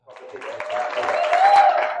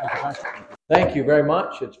Thank you very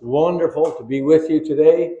much. It's wonderful to be with you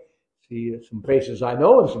today. See some faces I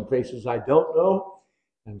know and some faces I don't know.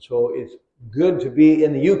 And so it's good to be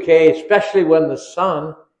in the UK, especially when the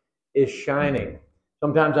sun is shining.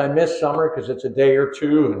 Sometimes I miss summer because it's a day or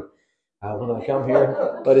two when I come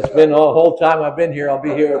here. But it's been the whole time I've been here. I'll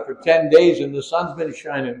be here for 10 days and the sun's been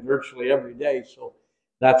shining virtually every day. So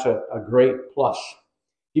that's a great plus.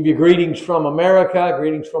 Give you greetings from America,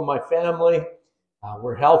 greetings from my family.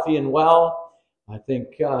 We're healthy and well. I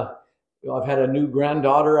think I've had a new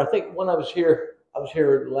granddaughter. I think when I was here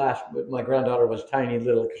last, but my granddaughter was tiny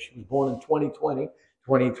little because she was born in 2020.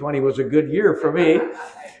 2020 was a good year for me,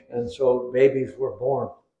 and so babies were born.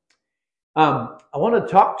 I want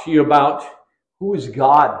to talk to you about who is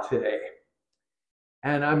God today.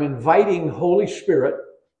 And I'm inviting Holy Spirit,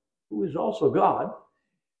 who is also God,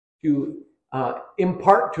 to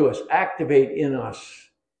impart to us, activate in us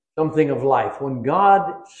something of life. When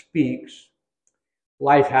God speaks,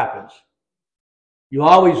 life happens. You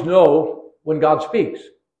always know when God speaks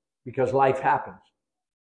because life happens.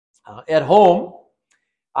 At home,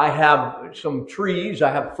 I have some trees.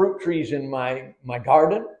 I have fruit trees in my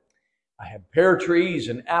garden. I have pear trees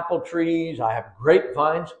and apple trees. I have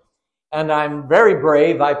grapevines. And I'm very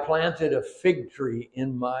brave. I planted a fig tree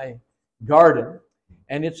in my garden.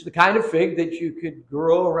 And it's the kind of fig that you could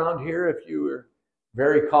grow around here if you were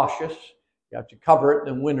very cautious. You have to cover it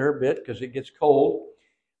in the winter a bit because it gets cold.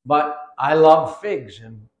 But I love figs.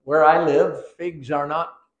 And where I live, figs are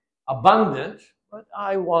not abundant. But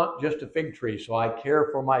I want just a fig tree. So I care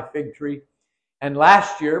for my fig tree. And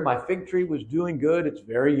last year, my fig tree was doing good. It's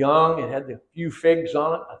very young. It had a few figs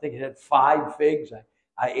on it. I think it had 5 figs.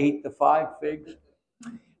 I ate the 5 figs.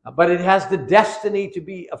 But it has the destiny to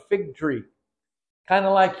be a fig tree. Kind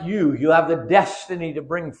of like you have the destiny to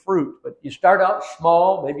bring fruit, but you start out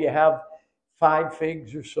small. Maybe you have 5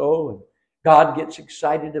 figs or so, and God gets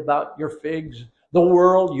excited about your figs. The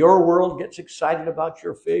world, your world gets excited about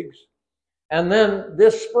your figs. And then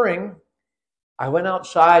this spring, I went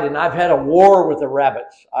outside and I've had a war with the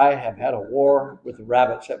rabbits. I have had a war with the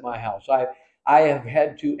rabbits at my house. I have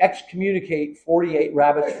had to excommunicate 48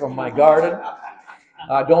 rabbits from my garden.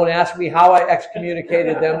 Don't ask me how I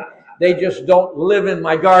excommunicated them. They just don't live in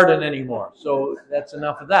my garden anymore. So that's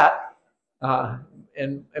enough of that.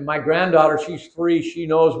 And my granddaughter, she's 3. She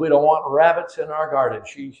knows we don't want rabbits in our garden.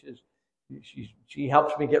 She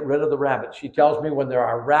helps me get rid of the rabbits. She tells me when there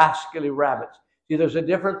are rascally rabbits. See, there's a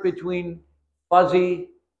difference between fuzzy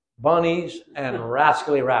bunnies and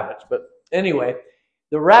rascally rabbits. But anyway,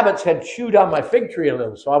 the rabbits had chewed on my fig tree a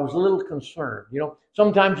little, so I was a little concerned. You know,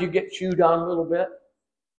 sometimes you get chewed on a little bit.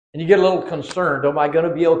 And you get a little concerned. Am I going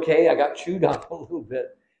to be okay? I got chewed on a little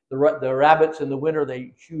bit. The rabbits in the winter,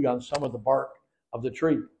 they chewed on some of the bark of the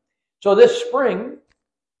tree. So this spring,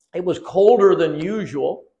 it was colder than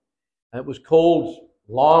usual. It was cold,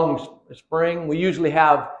 long spring. We usually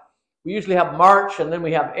have March, and then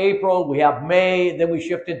we have April, we have May, then we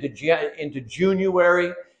shift into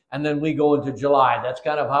January, and then we go into July. That's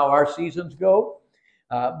kind of how our seasons go.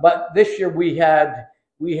 But this year we had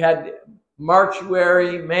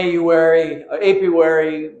Marchuary, Mayuary,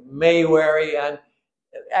 Apiary, Mayuary, and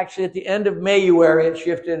actually at the end of Mayuary it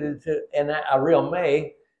shifted into a real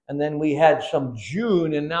May, and then we had some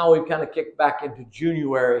June, and now we've kind of kicked back into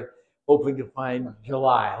January, hoping to find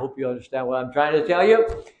July. I hope you understand what I'm trying to tell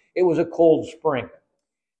you. It was a cold spring.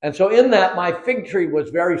 And so in that, my fig tree was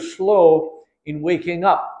very slow in waking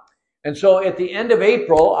up. And so at the end of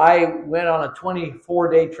April, I went on a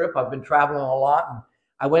 24-day trip. I've been traveling a lot, and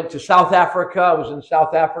I went to South Africa. I was in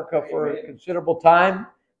South Africa for a considerable time.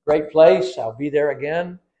 Great place. I'll be there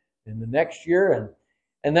again in the next year.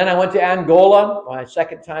 And then I went to Angola, my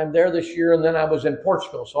second time there this year, and then I was in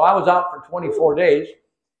Portugal. So I was out for 24 days.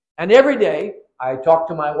 And every day I talked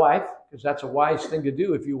to my wife, because that's a wise thing to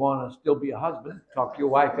do if you want to still be a husband. Talk to your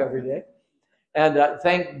wife every day. And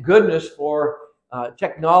thank goodness for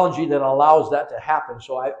technology that allows that to happen.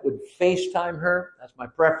 So I would FaceTime her. That's my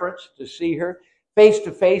preference, to see her.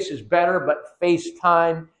 Face-to-face is better, but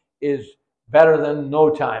FaceTime is better than no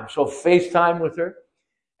time. So FaceTime with her.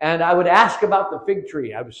 And I would ask about the fig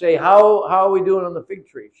tree. I would say, how are we doing on the fig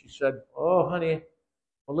tree? She said, oh, honey, I'm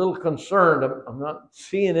a little concerned. I'm not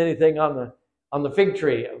seeing anything on the fig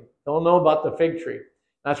tree. I don't know about the fig tree.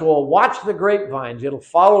 And I said, well, watch the grapevines. It'll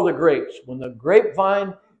follow the grapes. When the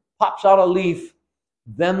grapevine pops out a leaf,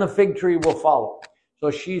 then the fig tree will follow.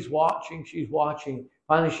 So she's watching.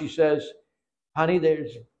 Finally, she says, honey,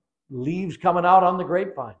 there's leaves coming out on the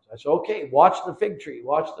grapevines. I said, okay, watch the fig tree.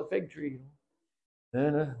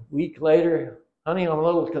 Then a week later, Honey, I'm a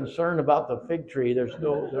little concerned about the fig tree. There's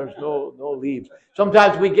no leaves.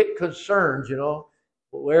 Sometimes we get concerned,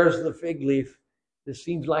 where's the fig leaf? This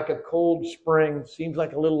seems like a cold spring, seems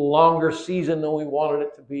like a little longer season than we wanted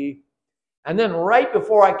it to be. And then right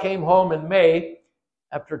before I came home in May,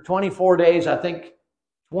 after 24 days, I think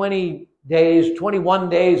 20 days, 21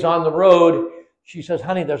 days on the road, she says,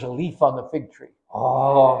 honey, there's a leaf on the fig tree.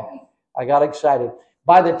 Oh, I got excited.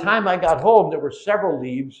 By the time I got home, there were several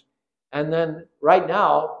leaves. And then right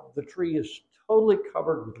now, the tree is totally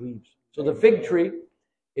covered with leaves. So the fig tree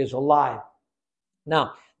is alive.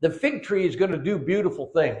 Now, the fig tree is going to do beautiful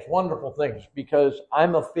things, wonderful things, because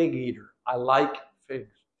I'm a fig eater. I like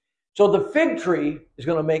figs. So the fig tree is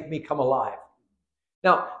going to make me come alive.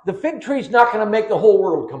 Now, the fig tree is not going to make the whole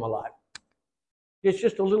world come alive. It's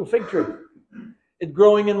just a little fig tree. It's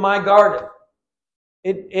growing in my garden.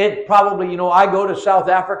 It probably, I go to South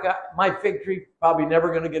Africa. My fig tree probably never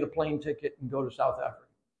going to get a plane ticket and go to South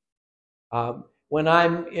Africa. When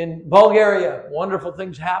I'm in Bulgaria, wonderful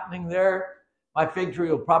things happening there. My fig tree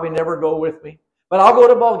will probably never go with me. But I'll go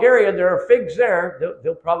to Bulgaria, and there are figs there.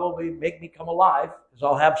 They'll probably make me come alive, because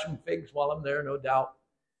I'll have some figs while I'm there, no doubt.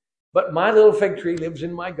 But my little fig tree lives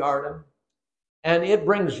in my garden, and it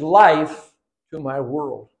brings life to my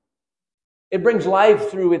world. It brings life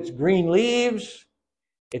through its green leaves.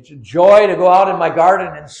 It's a joy to go out in my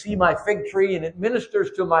garden and see my fig tree, and it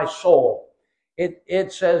ministers to my soul.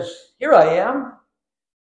 It says, here I am,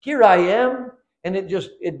 and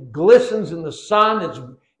it glistens in the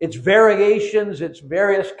sun. Its variations, its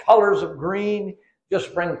various colors of green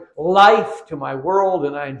just bring life to my world,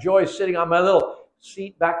 and I enjoy sitting on my little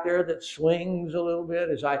seat back there that swings a little bit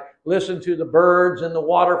as I listen to the birds and the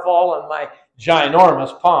waterfall on my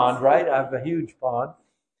ginormous pond, right? I have a huge pond.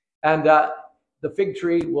 And the fig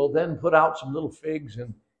tree will then put out some little figs, and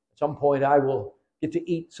at some point I will get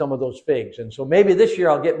to eat some of those figs. And so maybe this year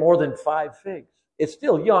I'll get more than 5 figs. It's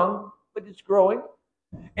still young, but it's growing.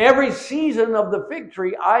 Every season of the fig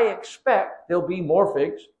tree, I expect there'll be more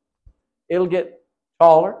figs. It'll get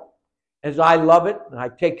taller as I love it and I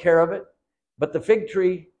take care of it. But the fig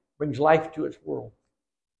tree brings life to its world.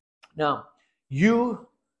 Now, you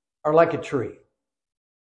are like a tree.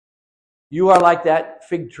 You are like that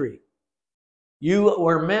fig tree. You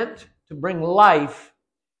were meant to bring life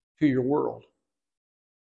to your world.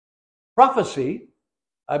 Prophecy,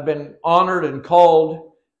 I've been honored and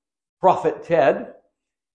called Prophet Ted.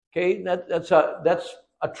 Okay, that's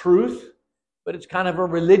a truth, but it's kind of a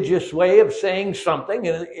religious way of saying something.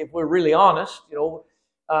 And if we're really honest,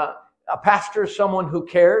 a pastor is someone who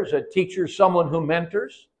cares. A teacher is someone who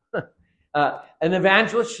mentors. An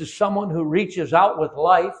evangelist is someone who reaches out with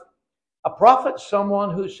life. A prophet is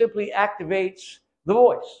someone who simply activates the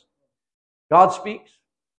voice. God speaks,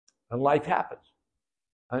 and life happens.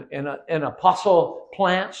 An apostle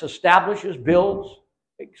plants, establishes, builds,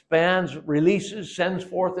 expands, releases, sends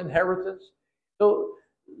forth inheritance. So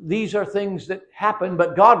these are things that happen,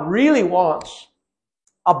 but God really wants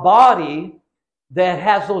a body that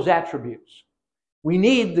has those attributes. We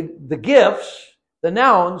need the gifts, the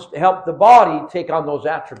nouns, to help the body take on those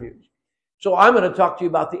attributes. So I'm going to talk to you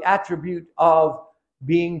about the attribute of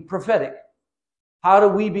being prophetic. How do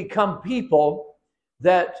we become people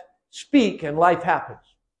that speak and life happens?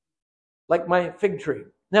 Like my fig tree.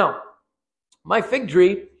 Now, my fig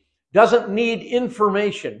tree doesn't need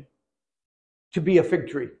information to be a fig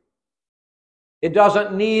tree. It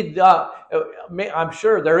doesn't need, I'm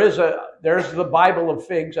sure there's the Bible of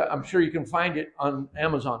figs. I'm sure you can find it on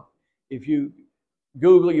Amazon. If you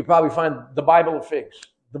Google, you probably find the Bible of figs,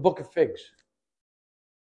 the book of figs.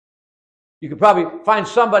 You could probably find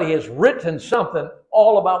somebody has written something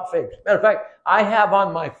all about figs. Matter of fact, I have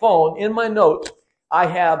on my phone, in my notes, I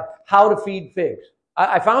have how to feed figs.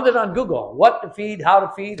 I found it on Google. What to feed, how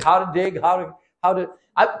to dig, how to.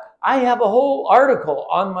 I have a whole article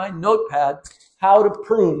on my notepad, how to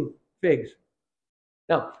prune figs.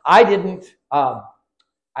 Now, I didn't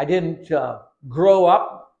grow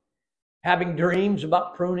up having dreams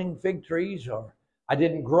about pruning fig trees, or I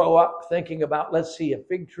didn't grow up thinking about, let's see, a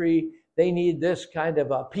fig tree, they need this kind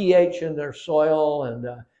of a pH in their soil, and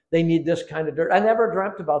they need this kind of dirt. I never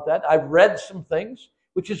dreamt about that. I've read some things,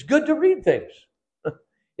 which is good to read things.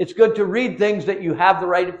 It's good to read things that you have the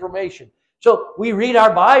right information. So we read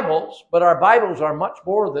our Bibles, but our Bibles are much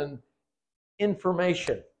more than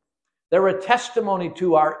information. They're a testimony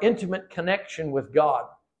to our intimate connection with God.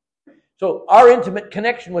 So our intimate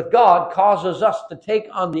connection with God causes us to take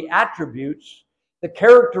on the attributes, the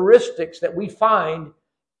characteristics that we find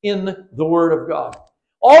in the Word of God.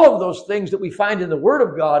 All of those things that we find in the Word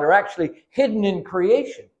of God are actually hidden in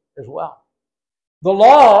creation as well. The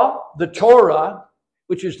law, the Torah,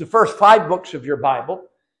 which is the first 5 books of your Bible,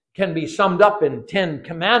 can be summed up in 10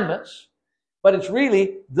 commandments, but it's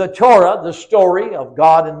really the Torah, the story of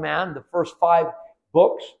God and man, the first 5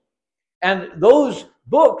 books. And those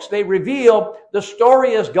books, they reveal the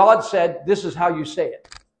story as God said, this is how you say it.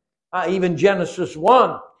 Even Genesis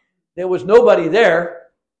 1, there was nobody there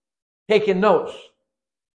taking notes.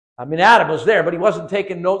 I mean, Adam was there, but he wasn't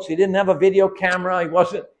taking notes. He didn't have a video camera. He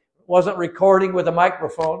wasn't recording with a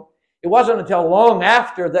microphone. It wasn't until long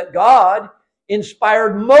after that God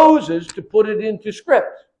inspired Moses to put it into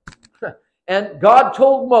script. And God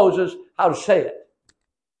told Moses how to say it.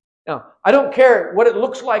 Now, I don't care what it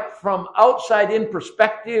looks like from outside in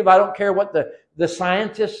perspective. I don't care what the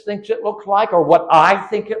scientist thinks it looks like, or what I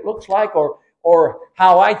think it looks like, or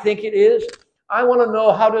how I think it is. I want to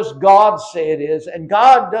know, how does God say it is? And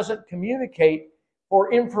God doesn't communicate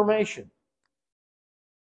for information.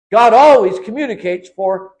 God always communicates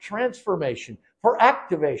for transformation, for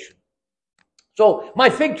activation. So my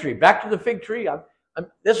fig tree, back to the fig tree.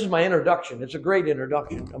 This is my introduction. It's a great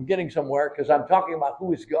introduction. I'm getting somewhere because I'm talking about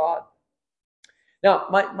who is God. Now,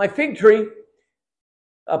 my fig tree,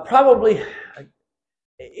 probably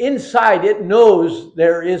inside it knows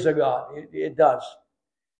there is a God. It does.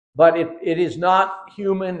 But it is not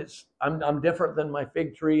human. I'm different than my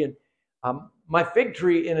fig tree. And my fig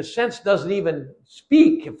tree, in a sense, doesn't even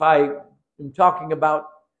speak if I am talking about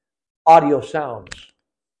audio sounds.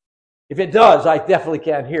 If it does, I definitely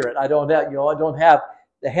can't hear it. I don't have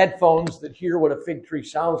the headphones that hear what a fig tree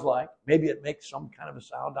sounds like. Maybe it makes some kind of a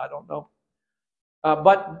sound. I don't know.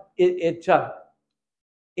 But it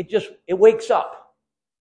wakes up.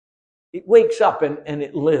 It wakes up and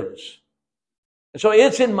it lives. So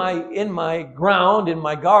it's in my ground, in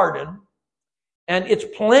my garden, and it's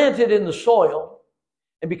planted in the soil.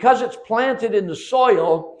 And because it's planted in the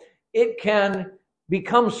soil, it can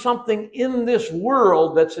become something in this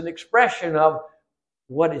world that's an expression of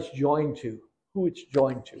what it's joined to, who it's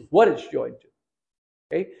joined to, what it's joined to.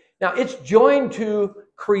 Okay? Now, it's joined to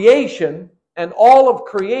creation, and all of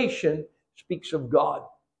creation speaks of God.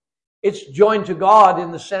 It's joined to God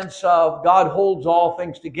in the sense of God holds all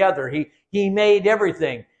things together. He made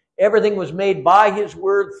everything. Everything was made by His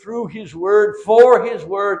Word, through His Word, for His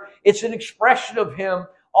Word. It's an expression of Him.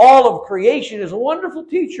 All of creation is a wonderful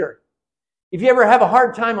teacher. If you ever have a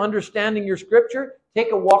hard time understanding your scripture,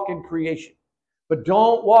 take a walk in creation. But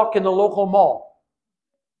don't walk in the local mall,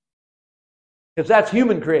 because that's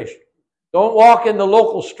human creation. Don't walk in the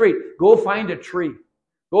local street. Go find a tree.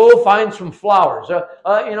 Go find some flowers.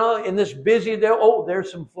 In this busy day,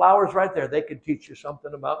 there's some flowers right there. They could teach you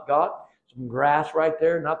something about God. Some grass right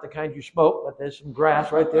there, not the kind you smoke, but there's some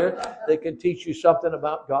grass right there. They can teach you something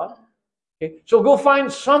about God. Okay? So go find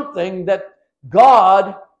something that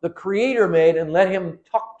God, the Creator, made, and let Him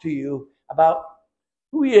talk to you about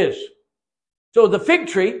who He is. So the fig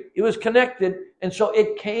tree, it was connected, and so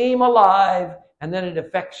it came alive, and then it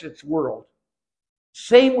affects its world.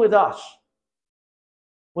 Same with us.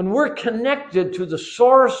 When we're connected to the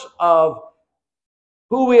source of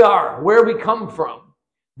who we are, where we come from,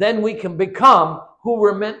 then we can become who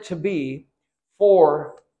we're meant to be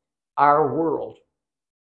for our world.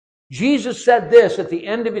 Jesus said this at the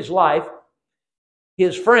end of His life.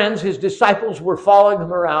 His friends, His disciples, were following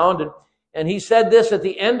Him around, and He said this at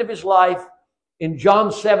the end of His life in John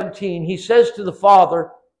 17. He says to the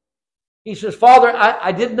Father, He says, Father,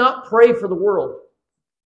 I did not pray for the world.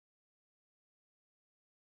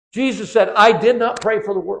 Jesus said, I did not pray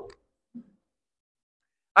for the world.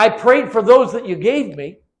 I prayed for those that you gave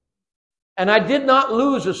me, and I did not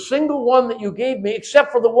lose a single one that you gave me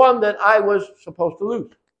except for the one that I was supposed to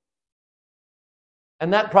lose.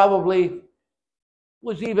 And that probably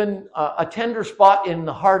was even a tender spot in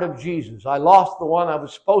the heart of Jesus. I lost the one I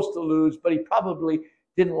was supposed to lose, but He probably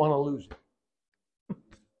didn't want to lose it.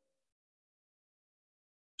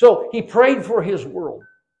 So He prayed for His world.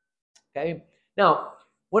 Okay? Now,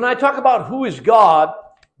 when I talk about who is God,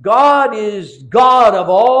 God is God of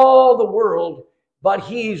all the world, but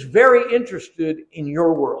He's very interested in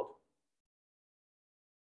your world.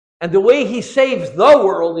 And the way He saves the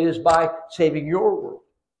world is by saving your world.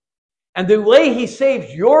 And the way He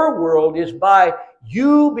saves your world is by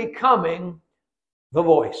you becoming the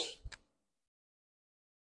voice.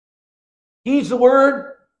 He's the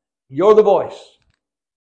Word, you're the voice.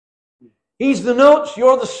 He's the notes,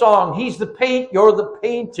 you're the song. He's the paint, you're the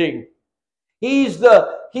painting. He's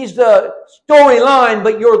the storyline,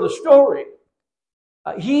 but you're the story.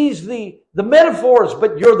 He's the metaphors,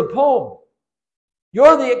 but you're the poem.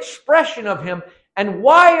 You're the expression of Him. And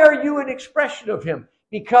why are you an expression of Him?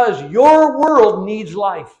 Because your world needs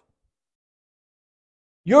life.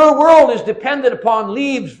 Your world is dependent upon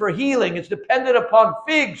leaves for healing. It's dependent upon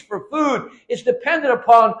figs for food. It's dependent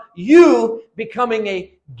upon you becoming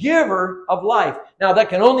a giver of life. Now, that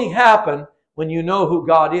can only happen when you know who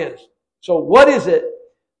God is. So what is it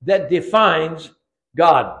that defines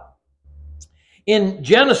God? In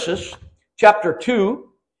Genesis chapter 2,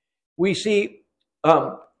 we see,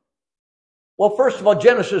 first of all,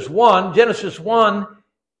 Genesis 1,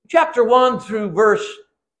 chapter 1 through verse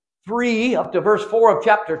 3 up to verse 4 of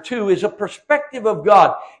chapter 2 is a perspective of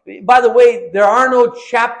God. By the way, there are no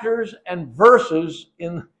chapters and verses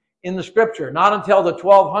in the Scripture, not until the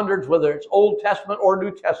 1200s, whether it's Old Testament or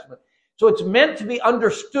New Testament. So it's meant to be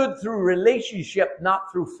understood through relationship,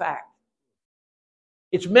 not through fact.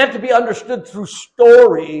 It's meant to be understood through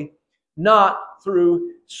story, not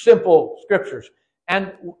through simple Scriptures.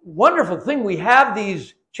 And wonderful thing, we have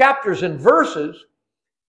these chapters and verses,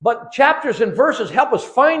 but chapters and verses help us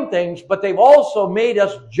find things, but they've also made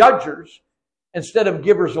us judges instead of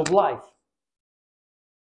givers of life.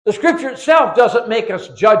 The Scripture itself doesn't make us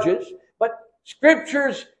judges, but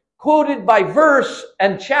Scriptures quoted by verse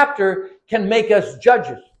and chapter can make us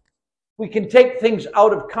judges. We can take things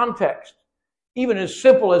out of context. Even as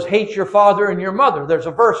simple as hate your father and your mother. There's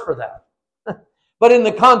a verse for that. But in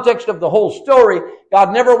the context of the whole story,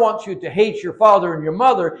 God never wants you to hate your father and your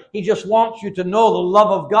mother. He just wants you to know the love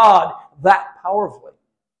of God that powerfully.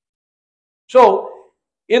 So,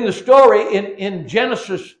 in the story, in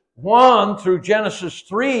Genesis 1 through Genesis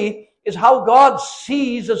 3, is how God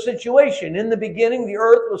sees a situation. In the beginning, the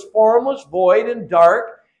earth was formless, void, and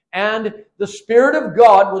dark, and the Spirit of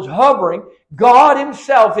God was hovering. God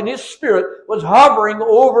Himself in His Spirit was hovering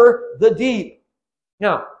over the deep.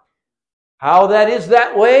 Now, how that is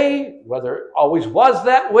that way, whether it always was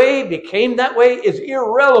that way, became that way, is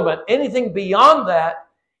irrelevant. Anything beyond that,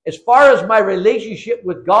 as far as my relationship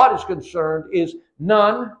with God is concerned, is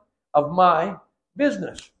none of my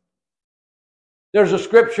business. There's a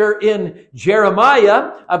scripture in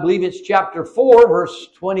Jeremiah, I believe it's chapter 4, verse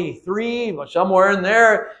 23, somewhere in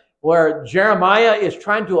there, where Jeremiah is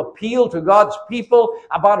trying to appeal to God's people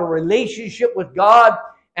about a relationship with God.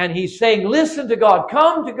 And he's saying, listen to God,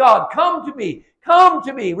 come to God, come to me,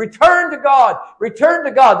 return to God, return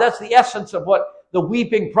to God. That's the essence of what the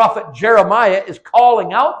weeping prophet Jeremiah is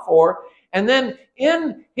calling out for. And then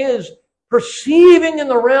in his perceiving in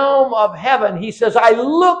the realm of heaven, he says, I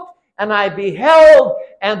looked and I beheld,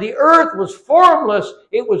 and the earth was formless,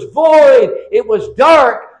 it was void, it was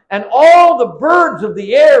dark, and all the birds of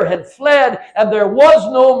the air had fled, and there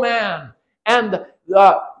was no man. And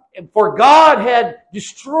for God had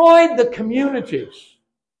destroyed the communities.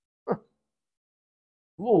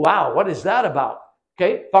 Oh, wow, what is that about?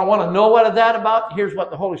 Okay, if I want to know what is that about, here's what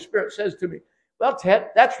the Holy Spirit says to me. Well, Ted,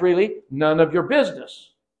 that's really none of your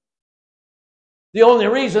business. The only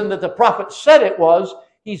reason that the prophet said it was,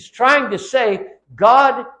 he's trying to say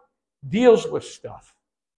God deals with stuff.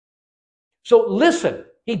 So listen,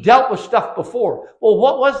 He dealt with stuff before. Well,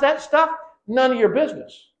 what was that stuff? None of your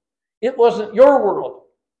business. It wasn't your world.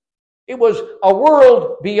 It was a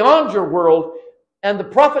world beyond your world. And the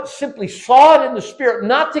prophet simply saw it in the Spirit,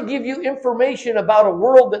 not to give you information about a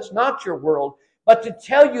world that's not your world, but to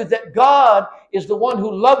tell you that God is the one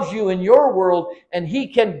who loves you in your world, and He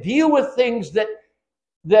can deal with things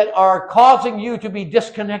that are causing you to be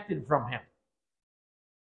disconnected from Him.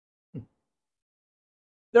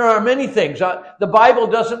 There are many things. The Bible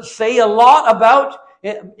doesn't say a lot about,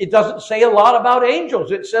 it doesn't say a lot about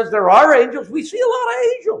angels. It says there are angels. We see a lot of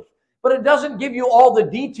angels. But it doesn't give you all the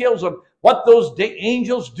details of what those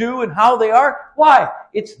angels do and how they are. Why?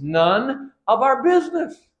 It's none of our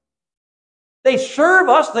business. They serve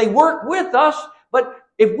us. They work with us. But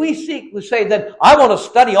if we say that I want to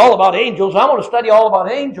study all about angels,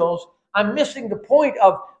 I'm missing the point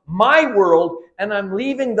of my world, and I'm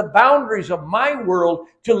leaving the boundaries of my world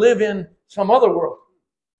to live in some other world.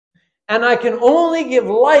 And I can only give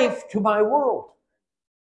life to my world.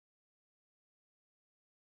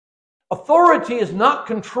 Authority is not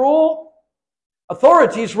control.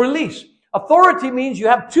 Authority is release. Authority means you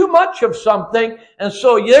have too much of something, and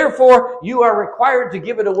so therefore you are required to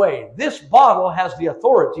give it away. This bottle has the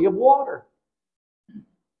authority of water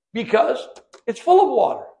because it's full of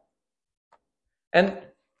water. And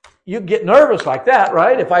you get nervous like that,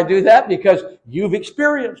 right? If I do that, because you've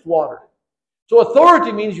experienced water. So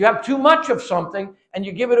authority means you have too much of something and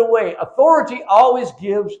you give it away. Authority always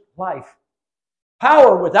gives life.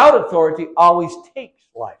 Power without authority always takes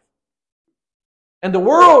life. And the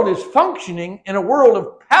world is functioning in a world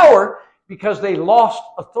of power because they lost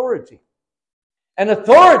authority. And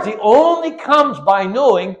authority only comes by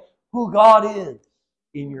knowing who God is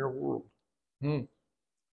in your world.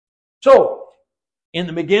 So, in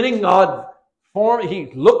the beginning, God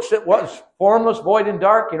He looks at what's formless, void, and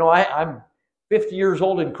dark. I'm 50 years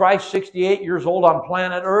old in Christ, 68 years old on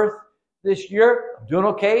planet Earth this year. I'm doing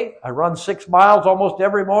okay. I run 6 miles almost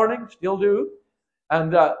every morning, still do.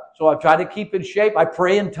 And so I try to keep in shape. I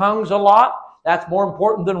pray in tongues a lot. That's more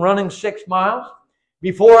important than running 6 miles.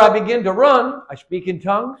 Before I begin to run, I speak in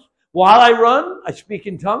tongues. While I run, I speak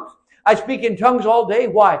in tongues. I speak in tongues all day.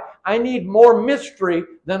 Why? I need more mystery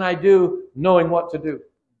than I do knowing what to do.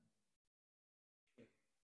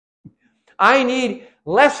 I need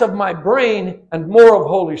less of my brain and more of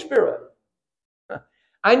Holy Spirit.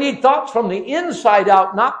 I need thoughts from the inside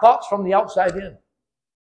out, not thoughts from the outside in.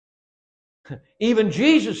 Even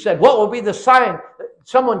Jesus said, what will be the sign?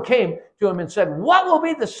 Someone came to him and said, what will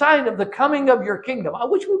be the sign of the coming of your kingdom? I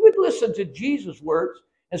wish we would listen to Jesus' words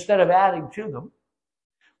instead of adding to them.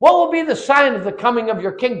 What will be the sign of the coming of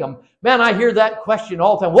your kingdom? Man, I hear that question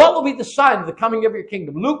all the time. What will be the sign of the coming of your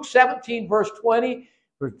kingdom? Luke 17, verse 20,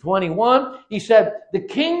 verse 21, he said, the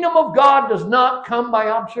kingdom of God does not come by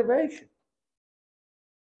observation.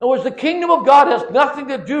 In other words, the kingdom of God has nothing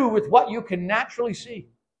to do with what you can naturally see.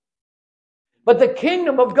 But the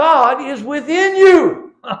kingdom of God is within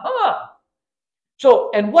you. So,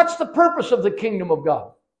 and what's the purpose of the kingdom of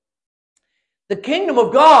God? The kingdom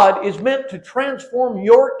of God is meant to transform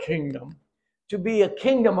your kingdom to be a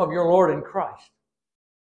kingdom of your Lord in Christ.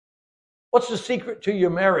 What's the secret to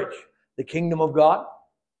your marriage? The kingdom of God.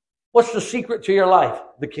 What's the secret to your life?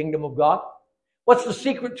 The kingdom of God. What's the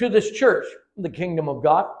secret to this church? The kingdom of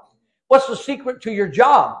God. What's the secret to your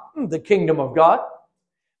job? The kingdom of God.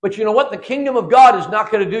 But you know what? The kingdom of God is not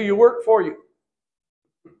going to do your work for you.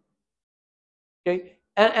 Okay?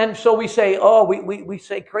 And so we say, we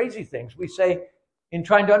say crazy things. We say, in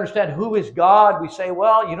trying to understand who is God, we say,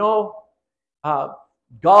 well,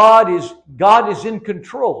 God is in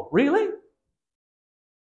control. Really?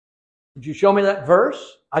 Would you show me that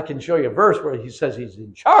verse? I can show you a verse where he says he's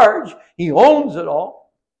in charge. He owns it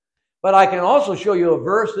all. But I can also show you a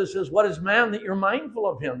verse that says, what is man that you're mindful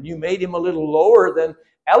of him? You made him a little lower than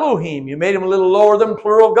Elohim. You made him a little lower than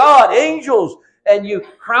plural God, angels. And you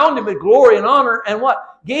crowned him with glory and honor. And what?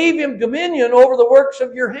 Gave him dominion over the works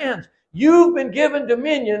of your hands. You've been given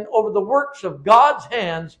dominion over the works of God's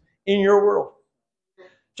hands in your world.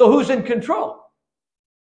 So who's in control?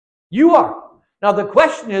 You are. Now the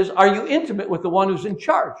question is, are you intimate with the one who's in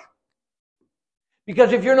charge?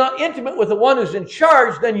 Because if you're not intimate with the one who's in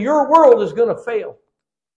charge, then your world is going to fail.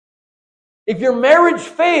 If your marriage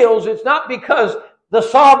fails, it's not because the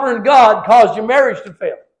sovereign God caused your marriage to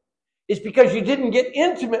fail. It's because you didn't get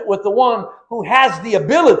intimate with the one who has the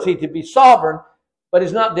ability to be sovereign, but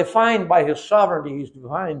is not defined by his sovereignty. He's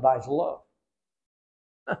defined by his love.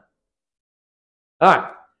 All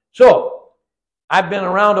right. So, I've been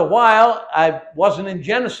around a while. I wasn't in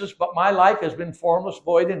Genesis, but my life has been formless,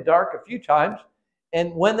 void, and dark a few times.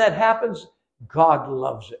 And when that happens, God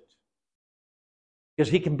loves it.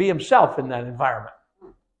 Because he can be himself in that environment.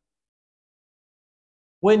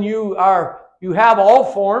 When you have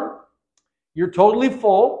all form, you're totally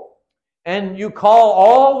full, and you call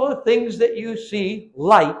all the things that you see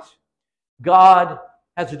light, God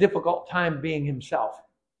has a difficult time being himself.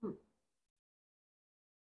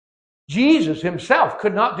 Jesus himself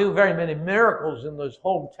could not do very many miracles in his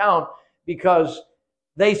hometown because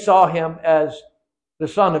they saw him as the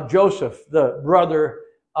son of Joseph, the brother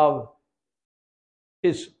of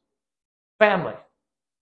his family,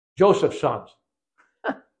 Joseph's sons.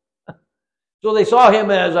 So they saw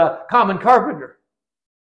him as a common carpenter,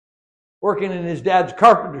 working in his dad's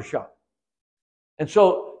carpenter shop. And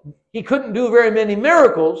so he couldn't do very many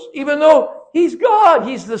miracles, even though he's God.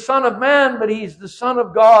 He's the Son of Man, but he's the Son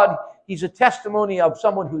of God. He's a testimony of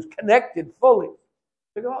someone who's connected fully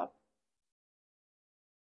to God.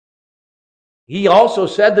 He also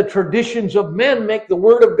said the traditions of men make the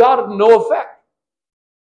word of God of no effect.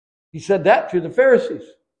 He said that to the Pharisees.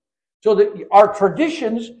 So that our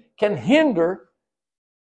traditions can hinder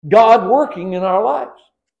God working in our lives.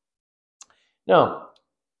 Now,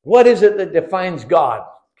 what is it that defines God?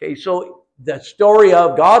 Okay, so the story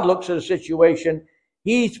of God looks at a situation,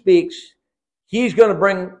 he speaks, he's going to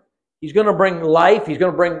bring life, he's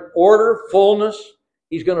going to bring order, fullness,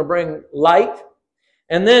 he's going to bring light.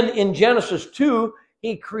 And then in Genesis 2,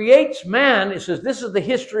 he creates man. It says this is the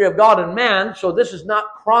history of God and man, so this is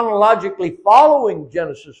not chronologically following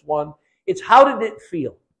Genesis 1. It's how did it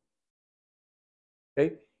feel?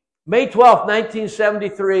 Okay. May 12th,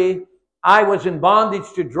 1973, I was in bondage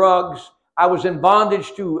to drugs. I was in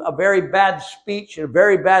bondage to a very bad speech and a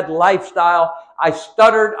very bad lifestyle. I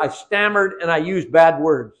stuttered, I stammered, and I used bad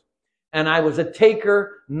words. And I was a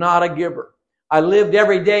taker, not a giver. I lived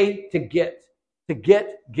every day to get.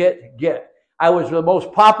 I was the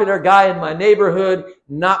most popular guy in my neighborhood,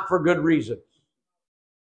 not for good reasons.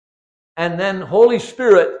 And then Holy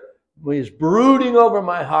Spirit was brooding over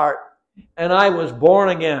my heart, and I was born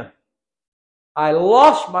again. I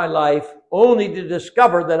lost my life only to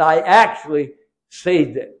discover that I actually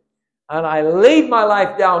saved it. And I laid my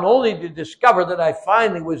life down only to discover that I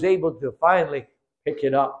finally was able to pick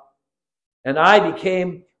it up. And I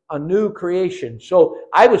became a new creation. So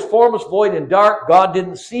I was formless, void, and dark. God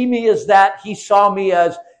didn't see me as that. He saw me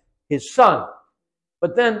as His Son.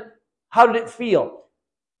 But then, how did it feel?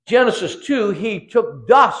 Genesis 2, He took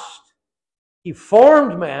dust. He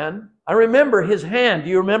formed man. I remember His hand. Do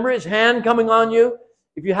you remember His hand coming on you?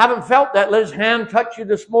 If you haven't felt that, let His hand touch you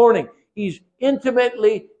this morning. He's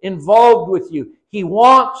intimately involved with you. He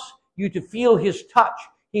wants you to feel His touch.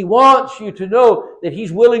 He wants you to know that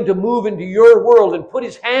He's willing to move into your world and put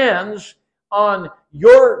His hands on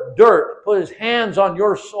your dirt, put His hands on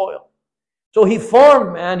your soil. So He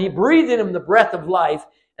formed man. He breathed in him the breath of life,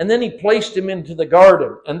 and then He placed him into the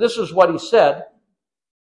garden. And this is what He said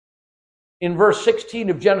in verse 16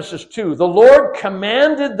 of Genesis 2. The Lord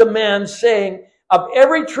commanded the man, saying, of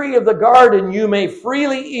every tree of the garden you may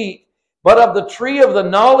freely eat, but of the tree of the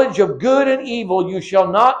knowledge of good and evil you shall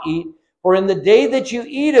not eat, for in the day that you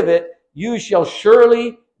eat of it, you shall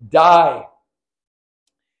surely die.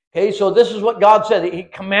 Okay, so this is what God said. He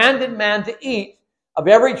commanded man to eat of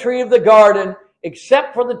every tree of the garden,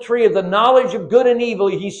 except for the tree of the knowledge of good and evil.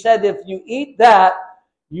 He said, if you eat that,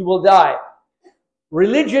 you will die.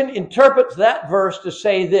 Religion interprets that verse to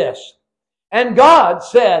say this. And God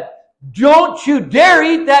said, don't you dare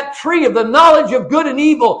eat that tree of the knowledge of good and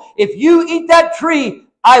evil. If you eat that tree,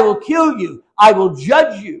 I will kill you. I will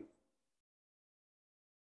judge you.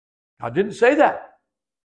 God didn't say that.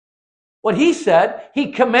 What He said,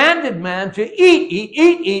 He commanded man to eat.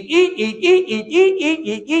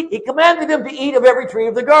 He commanded him to eat of every tree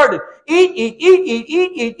of the garden. Eat.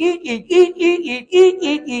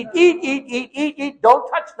 Don't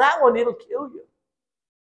touch that one, it'll kill you.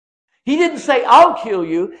 He didn't say, I'll kill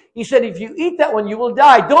you. He said, if you eat that one, you will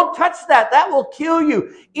die. Don't touch that. That will kill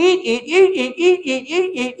you. Eat.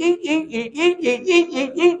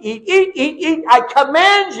 I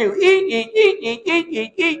command you. Eat.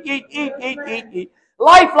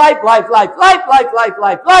 Life.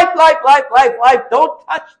 Don't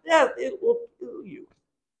touch death. It will kill you.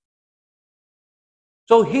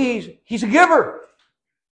 So He's a giver.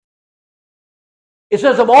 It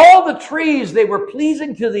says, of all the trees, they were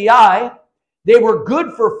pleasing to the eye. They were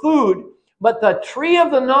good for food. But the tree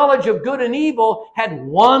of the knowledge of good and evil had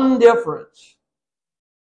one difference.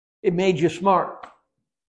 It made you smart.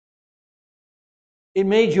 It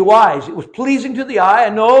made you wise. It was pleasing to the eye. I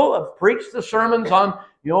know I've preached the sermons on,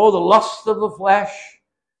 the lust of the flesh,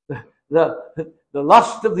 the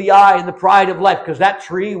lust of the eye and the pride of life, because that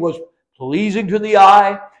tree was pleasing to the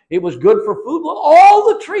eye. It was good for food. Well,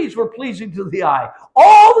 all the trees were pleasing to the eye.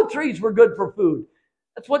 All the trees were good for food.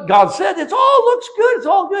 That's what God said. It all looks good. It's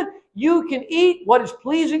all good. You can eat what is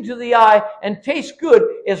pleasing to the eye and taste good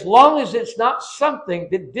as long as it's not something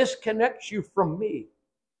that disconnects you from me.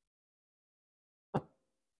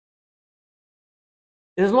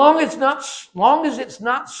 As long as it's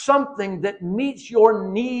not something that meets your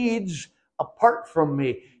needs apart from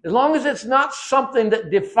me. As long as it's not something that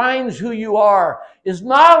defines who you are. As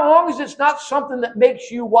long as it's not something that makes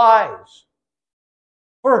you wise.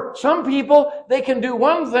 For some people, they can do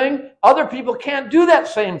one thing. Other people can't do that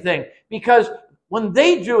same thing. Because when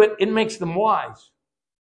they do it, it makes them wise.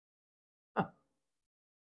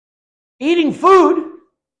 Eating food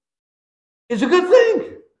is a good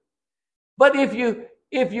thing. But if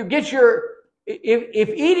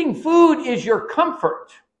eating food is your comfort,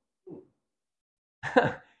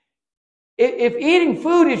 if eating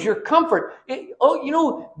food is your comfort,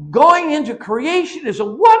 going into creation is a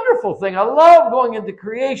wonderful thing. I love going into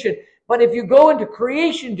creation. But if you go into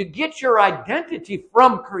creation to get your identity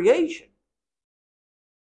from creation,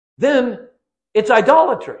 then it's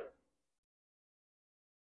idolatry.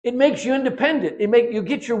 It makes you independent. You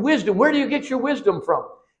get your wisdom. Where do you get your wisdom from?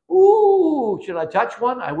 Ooh, should I touch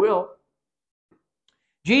one? I will.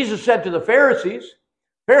 Jesus said to the Pharisees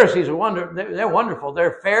are they're wonderful.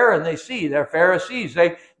 They're fair and they see. They're Pharisees.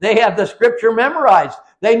 They have the scripture memorized.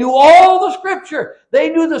 They knew all the scripture. They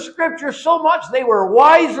knew the scripture so much they were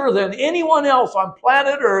wiser than anyone else on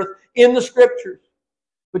planet Earth in the scriptures.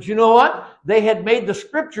 But you know what? They had made the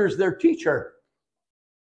scriptures their teacher.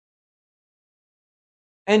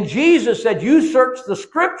 And Jesus said, you search the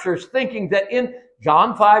scriptures thinking that in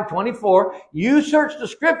John 5:24, you search the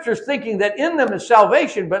scriptures thinking that in them is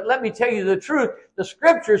salvation. But let me tell you the truth, the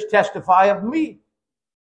scriptures testify of me.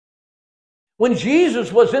 When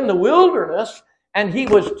Jesus was in the wilderness and he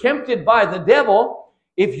was tempted by the devil,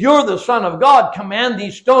 if you're the Son of God, command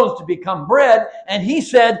these stones to become bread. And he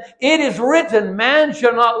said, it is written, man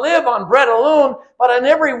shall not live on bread alone, but on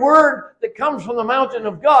every word that comes from the mountain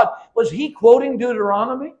of God. Was he quoting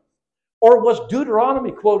Deuteronomy? Or was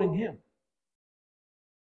Deuteronomy quoting him?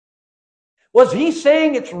 Was he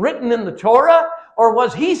saying it's written in the Torah? Or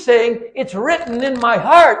was he saying it's written in my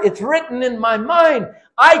heart? It's written in my mind.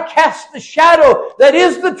 I cast the shadow that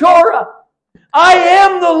is the Torah. I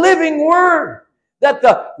am the living word that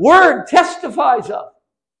the word testifies of.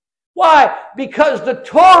 Why? Because the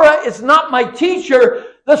Torah is not my teacher.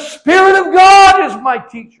 The Spirit of God is my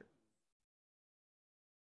teacher.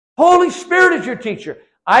 Holy Spirit is your teacher.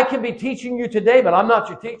 I can be teaching you today, but I'm not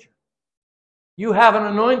your teacher. You have an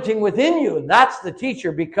anointing within you, and that's the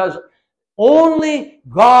teacher, because only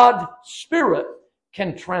God's Spirit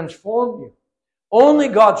can transform you. Only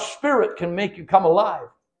God's Spirit can make you come alive.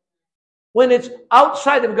 When it's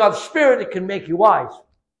outside of God's Spirit, it can make you wise.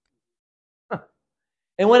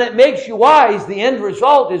 And when it makes you wise, the end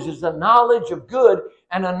result is a knowledge of good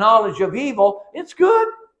and a knowledge of evil. It's good.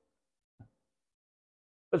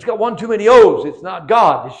 But it's got one too many O's. It's not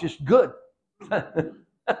God. It's just good.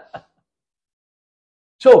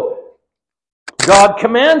 So, God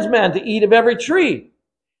commands man to eat of every tree.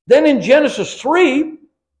 Then in Genesis 3,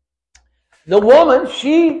 the woman,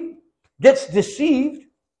 she gets deceived.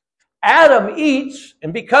 Adam eats,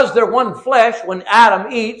 and because they're one flesh, when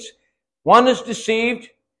Adam eats, one is deceived,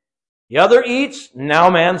 the other eats, now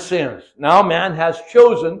man sins. Now man has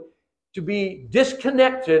chosen to be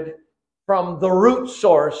disconnected from the root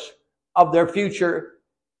source of their future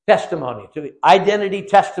testimony. To identity,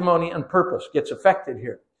 testimony, and purpose gets affected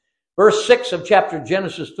here. Verse 6 of chapter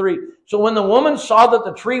Genesis 3. So when the woman saw that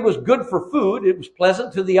the tree was good for food, it was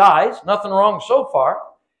pleasant to the eyes, nothing wrong so far,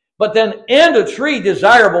 but then, and a tree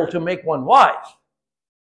desirable to make one wise,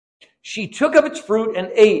 she took of its fruit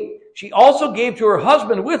and ate. She also gave to her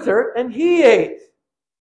husband with her, and he ate.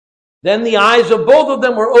 Then the eyes of both of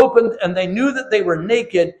them were opened, and they knew that they were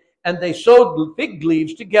naked, and they sewed fig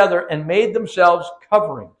leaves together and made themselves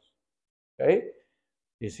coverings. Okay?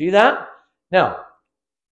 You see that? Now,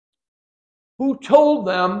 who told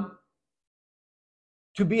them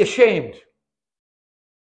to be ashamed?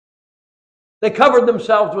 They covered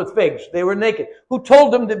themselves with figs. They were naked. Who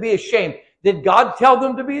told them to be ashamed? Did God tell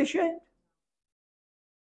them to be ashamed?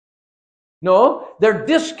 No. Their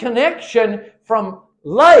disconnection from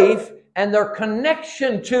life and their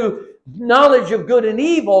connection to knowledge of good and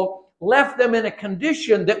evil left them in a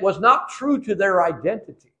condition that was not true to their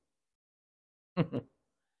identity.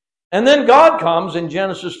 And then God comes in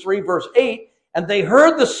Genesis 3 verse 8, and they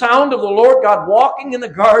heard the sound of the Lord God walking in the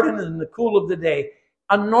garden in the cool of the day.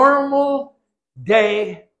 A normal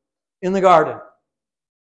day in the garden.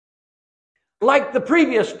 Like the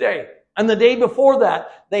previous day and the day before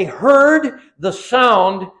that, they heard the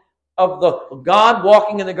sound of the God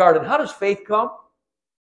walking in the garden. How does faith come?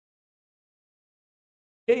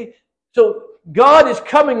 Okay, so God is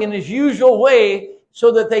coming in his usual way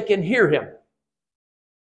so that they can hear him.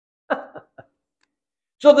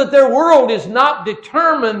 So that their world is not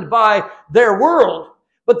determined by their world,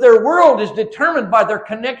 but their world is determined by their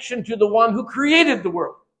connection to the one who created the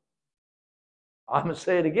world. I'm going to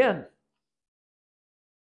say it again.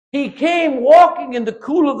 He came walking in the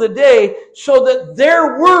cool of the day so that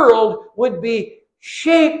their world would be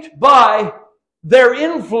shaped by their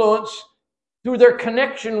influence through their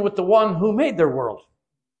connection with the one who made their world.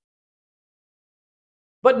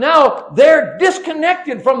 But now they're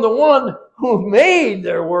disconnected from the one who made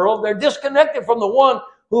their world. They're disconnected from the one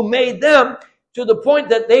who made them, to the point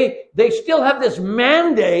that they still have this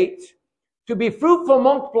mandate to be fruitful,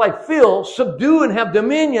 multiply, fill, subdue, and have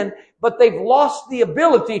dominion, but they've lost the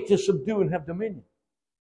ability to subdue and have dominion.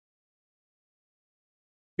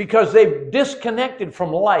 Because they've disconnected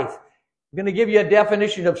from life. I'm going to give you a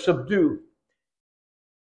definition of subdue.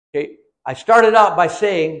 Okay, I started out by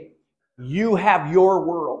saying, you have your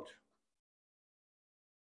world.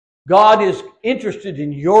 God is interested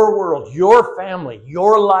in your world, your family,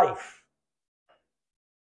 your life.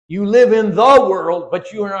 You live in the world,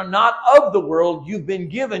 but you are not of the world. You've been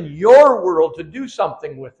given your world to do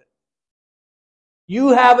something with it. You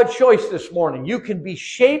have a choice this morning. You can be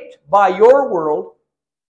shaped by your world,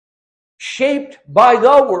 shaped by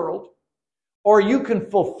the world, or you can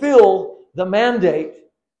fulfill the mandate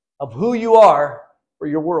of who you are for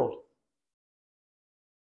your world.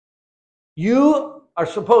 You are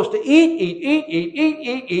supposed to eat,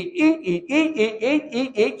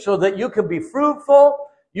 so that you can be fruitful,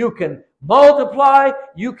 you can multiply,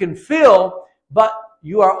 you can fill, but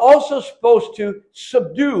you are also supposed to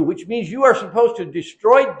subdue, which means you are supposed to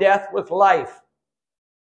destroy death with life.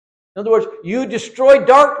 In other words, you destroy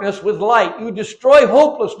darkness with light. You destroy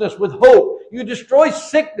hopelessness with hope. You destroy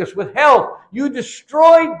sickness with health. You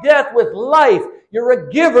destroy death with life. You're a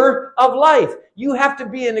giver of life. You have to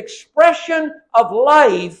be an expression of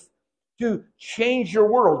life to change your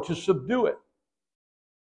world, to subdue it.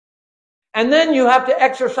 And then you have to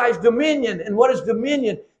exercise dominion. And what is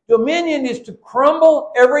dominion? Dominion is to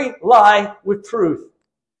crumble every lie with truth.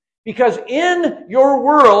 Because in your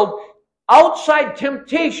world, outside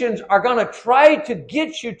temptations are going to try to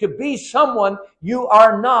get you to be someone you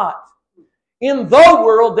are not. In the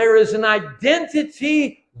world, there is an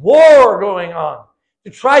identity war going on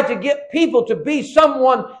to try to get people to be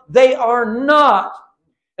someone they are not.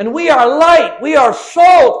 And we are light. We are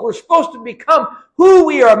salt. We're supposed to become who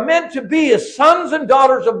we are meant to be as sons and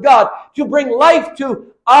daughters of God, to bring life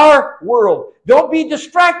to our world. Don't be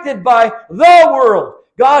distracted by the world.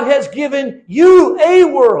 God has given you a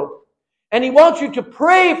world. And He wants you to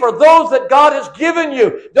pray for those that God has given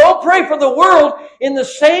you. Don't pray for the world in the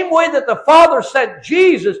same way that the Father sent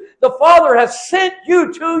Jesus. The Father has sent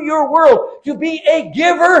you to your world to be a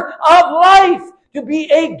giver of life, to be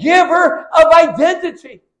a giver of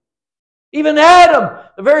identity. Even Adam,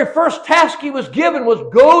 the very first task he was given was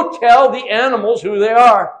go tell the animals who they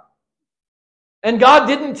are. And God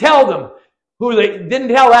didn't tell them didn't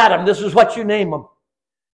tell Adam, this is what you name them.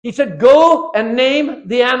 He said, go and name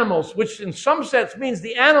the animals, which in some sense means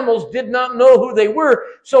the animals did not know who they were.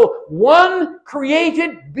 So one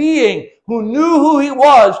created being who knew who he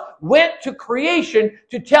was went to creation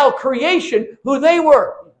to tell creation who they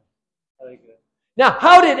were. Now,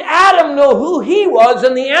 how did Adam know who he was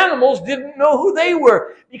and the animals didn't know who they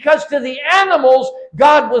were? Because to the animals,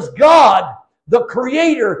 God was God, the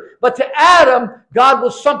creator. But to Adam, God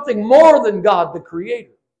was something more than God, the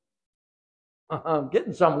creator. I'm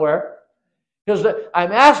getting somewhere. Because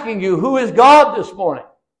I'm asking you, who is God this morning?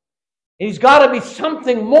 He's got to be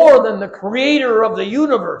something more than the creator of the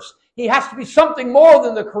universe. He has to be something more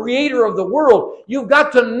than the creator of the world. You've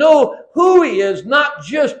got to know who He is, not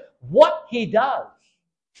just what He does.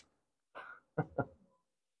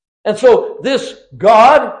 And so this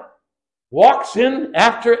God walks in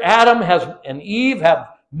after Adam and Eve have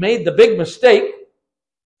made the big mistake.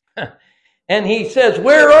 And He says,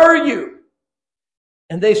 where are you?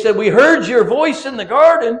 And they said, we heard your voice in the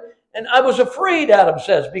garden, and I was afraid, Adam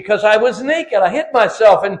says, because I was naked. I hid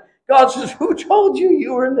myself. And God says, who told you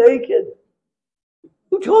you were naked?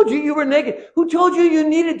 Who told you you were naked? Who told you you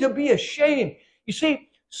needed to be ashamed? You see,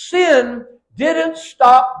 sin didn't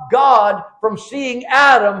stop God from seeing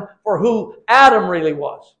Adam for who Adam really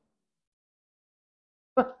was.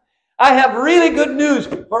 I have really good news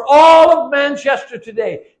for all of Manchester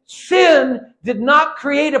today. Sin did not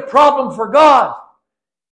create a problem for God.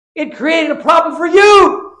 It created a problem for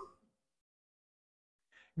you.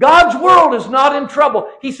 God's world is not in trouble.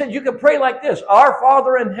 He said you can pray like this. Our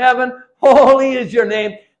Father in heaven, holy is your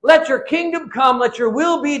name. Let your kingdom come. Let your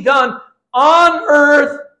will be done on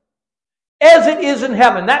earth as it is in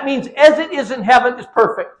heaven. That means as it is in heaven is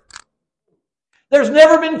perfect. There's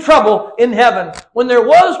never been trouble in heaven. When there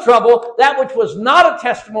was trouble, that which was not a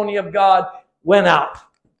testimony of God went out.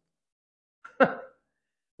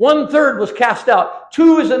 1/3 was cast out.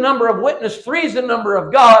 2 is the number of witness. 3 is the number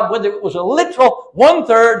of God. Whether it was a literal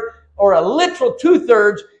 1/3 or a literal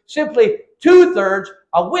 2/3, simply 2/3,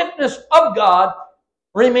 a witness of God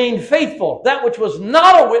remained faithful. That which was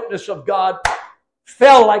not a witness of God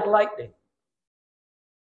fell like lightning.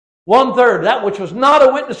 1/3, that which was not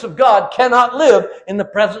a witness of God cannot live in the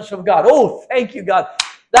presence of God. Oh, thank you, God.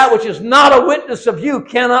 That which is not a witness of you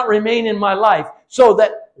cannot remain in my life. So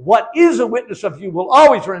that what is a witness of you will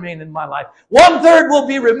always remain in my life. 1/3 will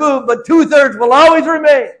be removed, but 2/3 will always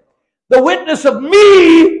remain. The witness of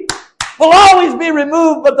me will always be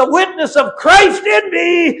removed, but the witness of Christ in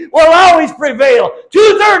me will always prevail.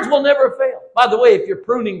 2/3 will never fail. By the way, if you're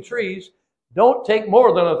pruning trees, don't take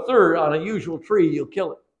more than 1/3 on a usual tree. You'll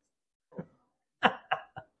kill it.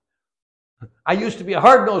 I used to be a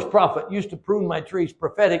hard-nosed prophet, used to prune my trees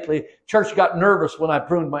prophetically. Church got nervous when I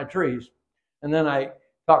pruned my trees. And then I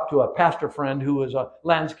talked to a pastor friend who was a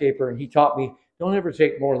landscaper, and he taught me, don't ever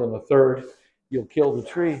take more than 1/3. You'll kill the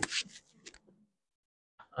tree.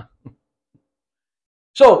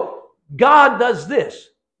 So God does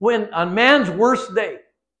this. When on man's worst day,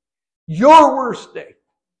 your worst day,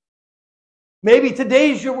 maybe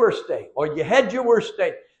today's your worst day, or you had your worst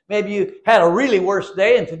day, Maybe you had a really worse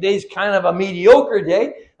day and today's kind of a mediocre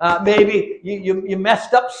day. Maybe you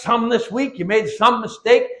messed up some this week. You made some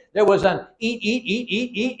mistake. There was an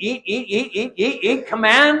eat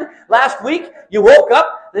command last week. You woke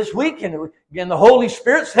up this week and the Holy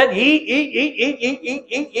Spirit said eat.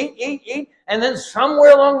 And then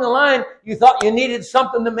somewhere along the line, you thought you needed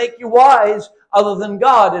something to make you wise other than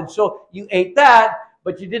God. And so you ate that,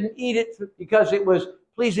 but you didn't eat it because it was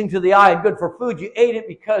pleasing to the eye and good for food. You ate it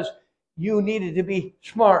because you needed to be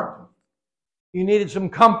smart. You needed some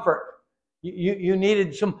comfort. You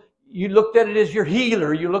needed some, you looked at it as your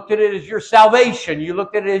healer. You looked at it as your salvation. You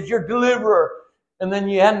looked at it as your deliverer. And then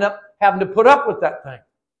you end up having to put up with that thing.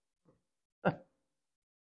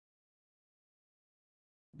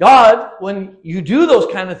 God, when you do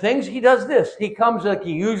those kind of things, He does this. He comes like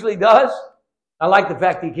He usually does. I like the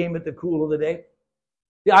fact He came at the cool of the day.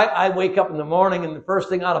 See, I wake up in the morning and the first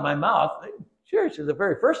thing out of my mouth, seriously, the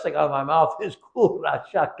very first thing out of my mouth is cool.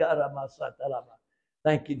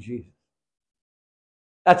 Thank you, Jesus.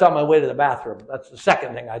 That's on my way to the bathroom. That's the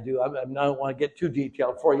second thing I do. I don't want to get too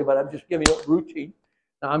detailed for you, but I'm just giving you a routine.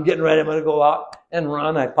 Now I'm getting ready. I'm going to go out and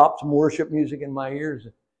run. I pop some worship music in my ears.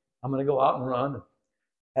 I'm going to go out and run.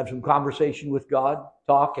 Have some conversation with God,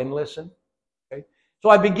 talk and listen. Okay?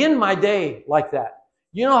 So I begin my day like that.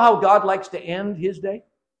 You know how God likes to end His day?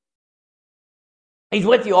 He's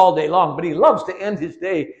with you all day long, but He loves to end His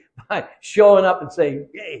day by showing up and saying,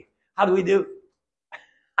 hey, how do we do?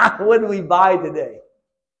 What do we buy today?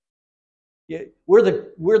 We're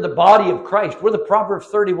the body of Christ. We're the Proverbs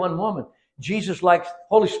 31 woman.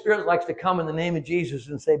 Holy Spirit likes to come in the name of Jesus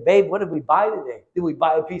and say, babe, what did we buy today? Did we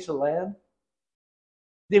buy a piece of land?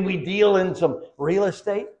 Did we deal in some real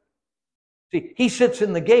estate? See, He sits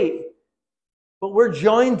in the gate, but we're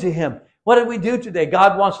joined to Him. What did we do today?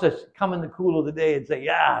 God wants to come in the cool of the day and say,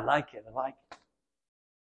 yeah, I like it.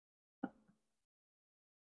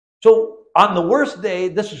 So on the worst day,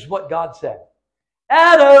 this is what God said.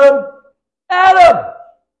 Adam! Hey,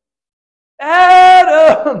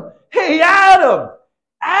 Adam!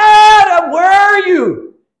 Adam, where are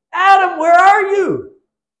you? Adam, where are you?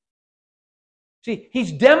 See,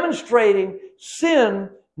 He's demonstrating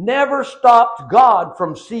sin never stopped God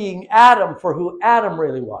from seeing Adam for who Adam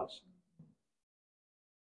really was.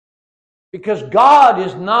 Because God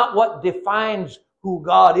is not what defines who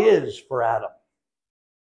God is for Adam.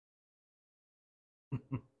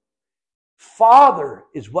 Father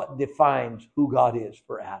is what defines who God is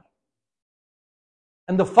for Adam.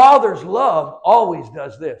 And the Father's love always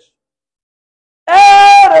does this.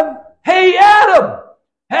 Adam! Hey, Adam!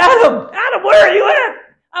 Adam, where are you at?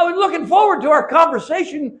 I was looking forward to our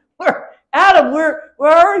conversation. Adam, where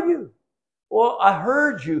are you? Well, I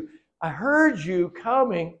heard you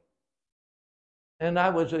coming, and I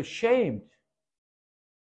was ashamed.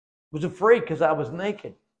 I was afraid because I was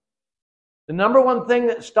naked. The number one thing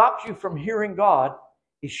that stops you from hearing God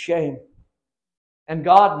is shame. And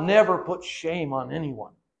God never puts shame on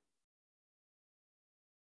anyone.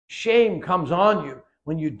 Shame comes on you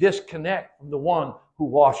when you disconnect from the one who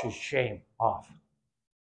washes shame off.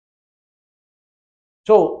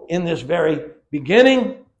 So, in this very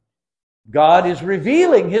beginning, God is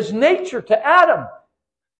revealing His nature to Adam.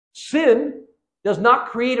 Sin does not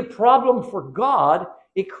create a problem for God,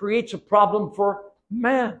 it creates a problem for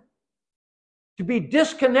man. To be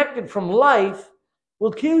disconnected from life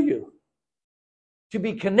will kill you. To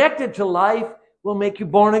be connected to life will make you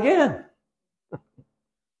born again.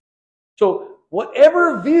 So,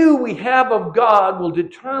 whatever view we have of God will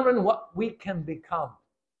determine what we can become.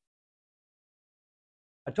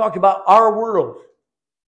 I talked about our world.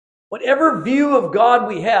 Whatever view of God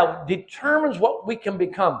we have determines what we can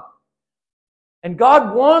become. And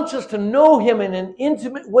God wants us to know Him in an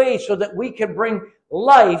intimate way so that we can bring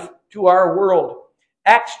life to our world.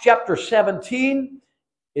 Acts chapter 17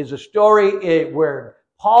 is a story where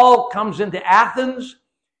Paul comes into Athens.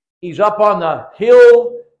 He's up on the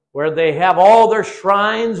hill where they have all their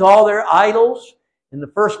shrines, all their idols. In the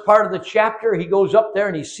first part of the chapter, he goes up there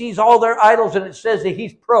and he sees all their idols, and it says that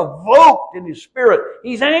he's provoked in his spirit.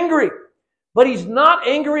 He's angry, but he's not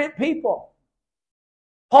angry at people.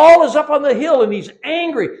 Paul is up on the hill and he's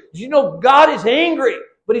angry. You know, God is angry,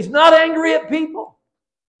 but He's not angry at people.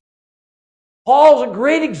 Paul's a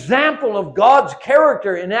great example of God's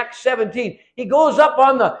character in Acts 17. He goes up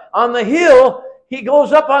on the hill. He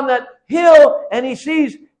goes up on that hill and he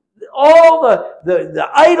sees all the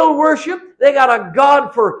idol worship. They got a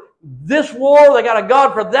God for this war. They got a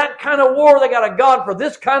God for that kind of war. They got a God for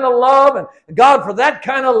this kind of love and a God for that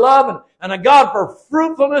kind of love and a God for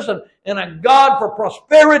fruitfulness and a God for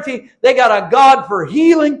prosperity. They got a God for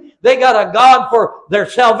healing. They got a God for their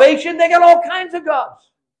salvation. They got all kinds of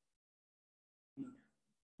gods.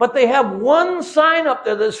 But they have one sign up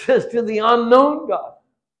there that says to the unknown God.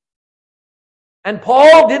 And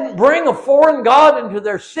Paul didn't bring a foreign God into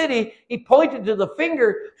their city. He pointed to the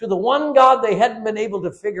finger to the one God they hadn't been able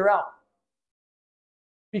to figure out.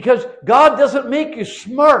 Because God doesn't make you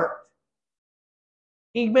smart.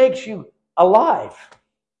 He makes you alive.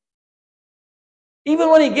 Even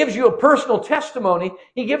when He gives you a personal testimony,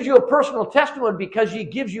 He gives you a personal testimony because He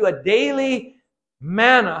gives you a daily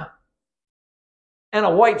manna and a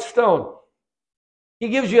white stone. He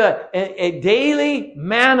gives you a daily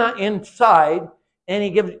manna inside, and he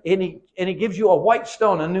gives you a white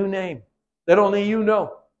stone, a new name that only you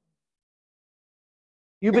know.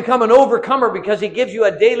 You become an overcomer because He gives you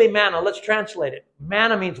a daily manna. Let's translate it.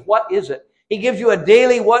 Manna means what is it? He gives you a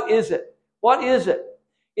daily what is it? What is it?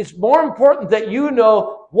 It's more important that you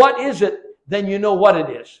know what is it than you know what it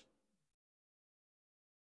is.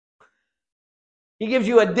 He gives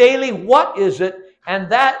you a daily what is it,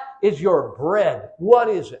 and that is your bread. What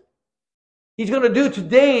is it? He's going to do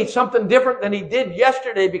today something different than He did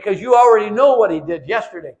yesterday because you already know what He did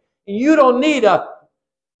yesterday. And you don't need a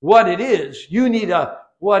what it is. You need a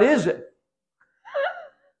what is it?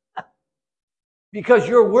 Because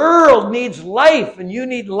your world needs life, and you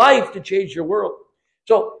need life to change your world.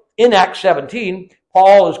 So in Acts 17,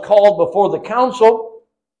 Paul is called before the council.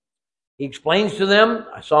 He explains to them,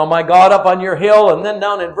 I saw my God up on your hill. And then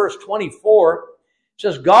down in verse 24, it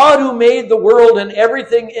says, God who made the world and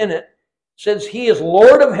everything in it, since He is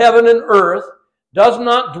Lord of heaven and earth, does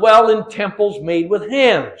not dwell in temples made with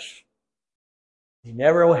hands. He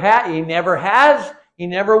never has, He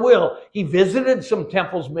never will. He visited some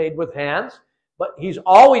temples made with hands, but He's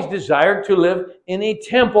always desired to live in a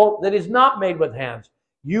temple that is not made with hands.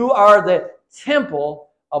 You are the temple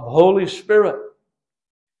of Holy Spirit.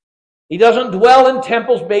 He doesn't dwell in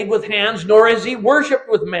temples made with hands, nor is He worshipped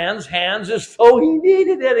with man's hands as though He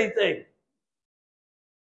needed anything.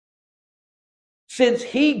 Since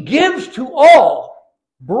He gives to all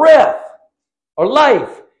breath or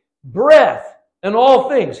life, breath and all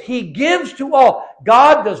things. He gives to all.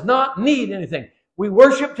 God does not need anything. We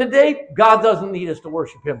worship today. God doesn't need us to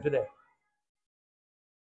worship Him today.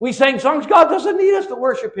 We sang songs. God doesn't need us to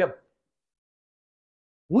worship Him.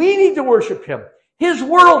 We need to worship Him. His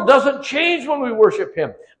world doesn't change when we worship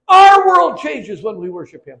Him. Our world changes when we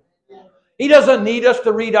worship Him. He doesn't need us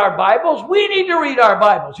to read our Bibles. We need to read our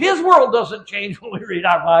Bibles. His world doesn't change when we read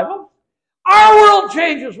our Bibles. Our world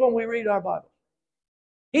changes when we read our Bibles.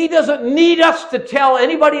 He doesn't need us to tell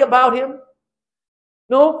anybody about Him.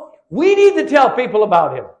 No, we need to tell people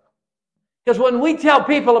about Him. Because when we tell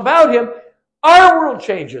people about Him, our world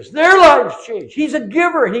changes. Their lives change. He's a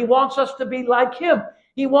giver. He wants us to be like Him.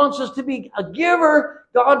 He wants us to be a giver.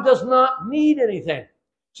 God does not need anything.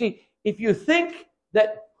 See, if you think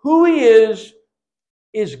that who He is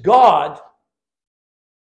God,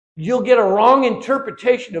 you'll get a wrong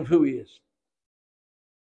interpretation of who He is.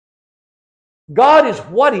 God is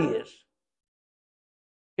what He is.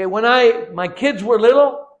 Okay, when my kids were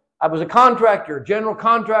little, I was a contractor, general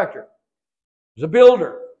contractor. I was a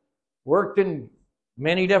builder. Worked in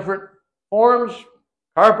many different forms,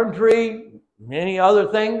 carpentry, many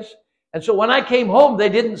other things. And so when I came home, they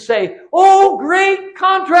didn't say, oh, great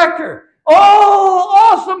contractor. Oh,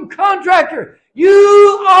 awesome contractor.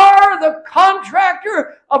 You are the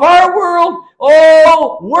contractor of our world.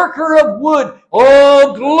 Oh, worker of wood.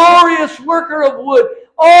 Oh, glorious worker of wood.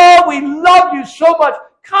 Oh, we love you so much.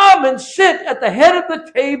 Come and sit at the head of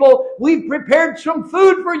the table. We've prepared some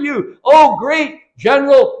food for you. Oh, great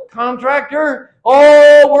general contractor.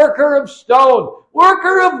 Oh, worker of stone.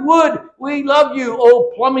 Worker of wood. We love you.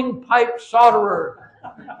 Oh, plumbing pipe solderer.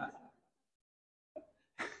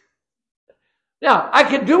 Now, I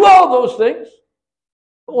can do all those things.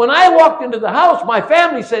 But when I walked into the house, my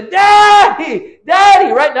family said, Daddy,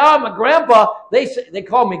 Daddy. Right now, I'm a grandpa. They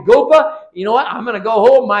call me Gopa. You know what? I'm going to go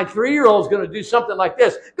home. My 3-year-old's going to do something like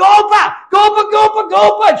this. Gopa, Gopa, Gopa,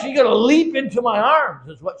 Gopa. She's going to leap into my arms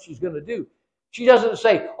is what she's going to do. She doesn't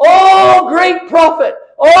say, oh, great prophet.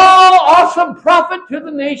 Oh, awesome prophet to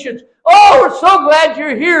the nations. Oh, we're so glad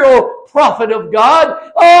you're here, oh, prophet of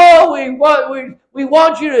God. Oh, we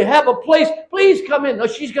want you to have a place. Please come in. No,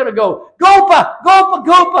 she's going to go, Gopa, Gopa,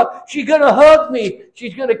 Gopa. She's going to hug me.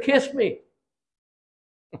 She's going to kiss me.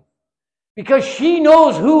 Because she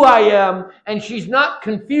knows who I am, and she's not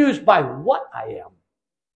confused by what I am.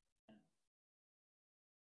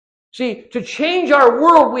 See, to change our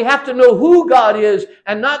world, we have to know who God is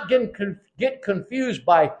and not get confused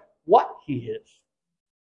by what He is.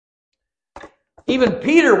 Even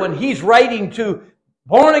Peter, when he's writing to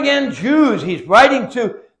born-again Jews. He's writing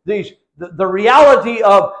to the reality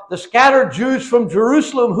of the scattered Jews from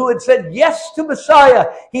Jerusalem who had said yes to Messiah.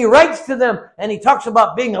 He writes to them and he talks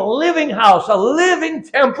about being a living house, a living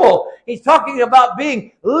temple. He's talking about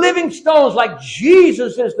being living stones like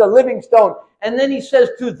Jesus is the living stone. And then he says,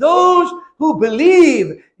 to those who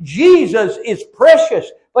believe, Jesus is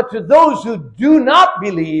precious. But to those who do not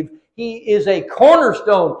believe, he is a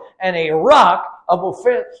cornerstone and a rock of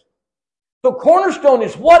offense. So cornerstone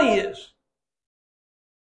is what he is.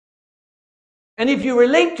 And if you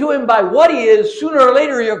relate to him by what he is, sooner or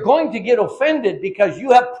later you're going to get offended because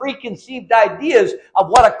you have preconceived ideas of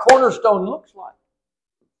what a cornerstone looks like.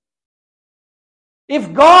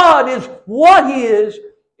 If God is what he is,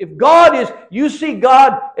 you see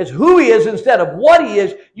God as who he is instead of what he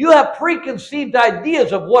is, you have preconceived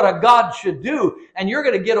ideas of what a God should do, and you're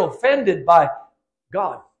going to get offended by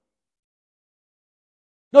God.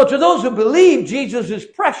 No, to those who believe, Jesus is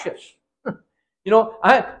precious. You know,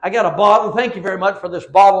 I got a bottle. Thank you very much for this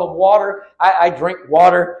bottle of water. I drink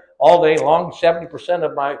water all day long. 70%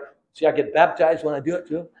 of my, see, I get baptized when I do it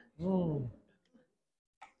too.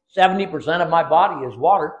 70% of my body is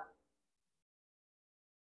water.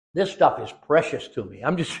 This stuff is precious to me.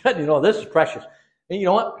 I'm just letting you know, this is precious. And you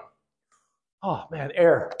know what? Oh man,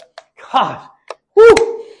 air. God,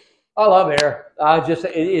 whoo! I love air.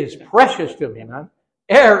 It is precious to me, man.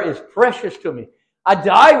 Air is precious to me. I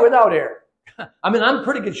die without air. I mean, I'm in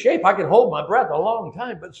pretty good shape. I can hold my breath a long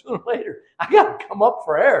time, but sooner or later, I got to come up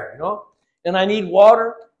for air, you know. And I need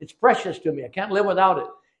water. It's precious to me. I can't live without it.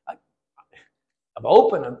 I'm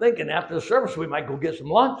open. I'm thinking after the service, we might go get some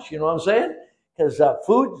lunch. You know what I'm saying? Because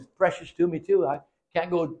food is precious to me too. I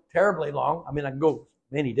can't go terribly long. I mean, I can go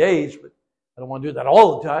many days, but I don't want to do that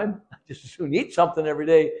all the time. I just as soon eat something every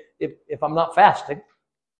day if I'm not fasting.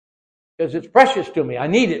 Because it's precious to me. I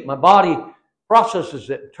need it. My body processes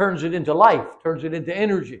it, turns it into life, turns it into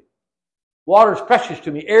energy. Water is precious to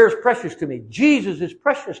me. Air is precious to me. Jesus is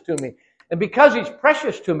precious to me. And because he's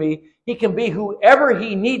precious to me, he can be whoever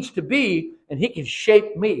he needs to be, and he can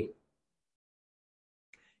shape me.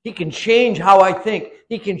 He can change how I think.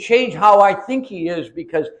 He can change how I think he is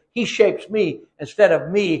because he shapes me instead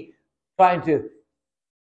of me trying to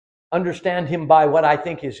understand him by what I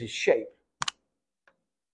think is his shape.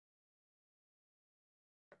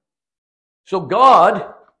 So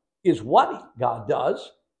God is what God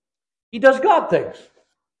does. He does God things.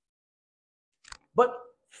 But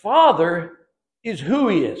Father is who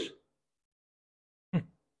he is.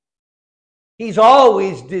 He's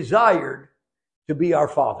always desired to be our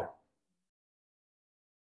Father.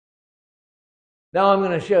 Now I'm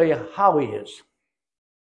going to show you how he is.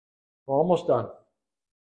 We're almost done.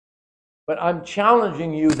 But I'm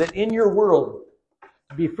challenging you that in your world,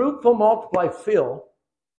 to be fruitful, multiply, fill,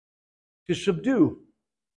 to subdue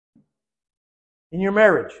in your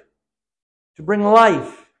marriage, to bring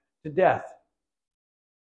life to death,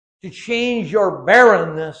 to change your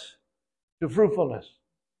barrenness to fruitfulness,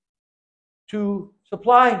 to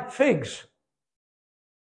supply figs,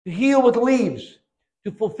 to heal with leaves,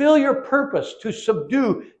 to fulfill your purpose, to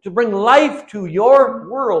subdue, to bring life to your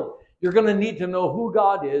world. You're going to need to know who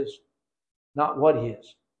God is, not what he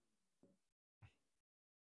is.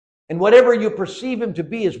 And whatever you perceive him to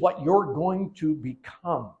be is what you're going to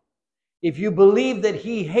become. If you believe that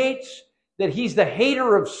he hates, that he's the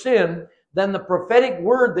hater of sin, then the prophetic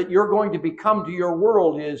word that you're going to become to your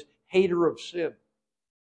world is hater of sin.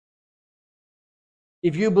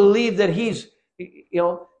 If you believe that he's,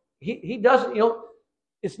 he doesn't,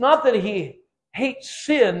 it's not that he hates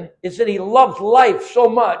sin, it's that he loves life so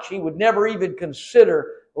much he would never even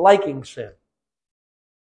consider liking sin.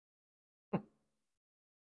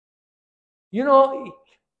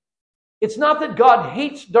 It's not that God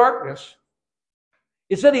hates darkness.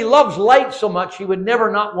 It's that he loves light so much he would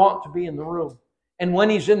never not want to be in the room. And when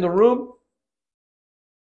he's in the room,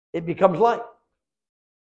 it becomes light.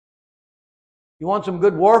 You want some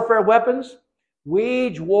good warfare weapons?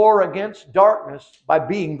 Wage war against darkness by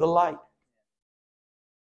being the light.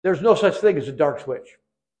 There's no such thing as a dark switch.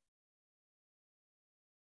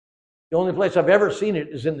 The only place I've ever seen it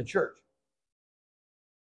is in the church.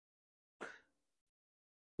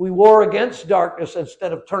 We war against darkness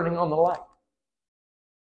instead of turning on the light.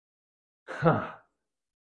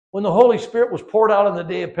 When the Holy Spirit was poured out on the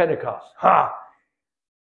day of Pentecost,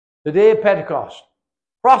 the day of Pentecost,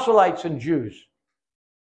 proselytes and Jews,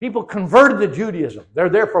 people converted to Judaism. They're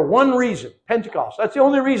there for one reason, Pentecost. That's the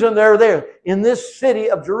only reason they're there in this city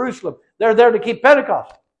of Jerusalem. They're there to keep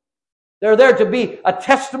Pentecost. They're there to be a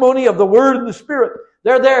testimony of the Word and the Spirit.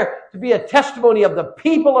 They're there to be a testimony of the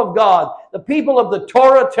people of God, the people of the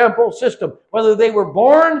Torah temple system. Whether they were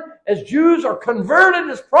born as Jews or converted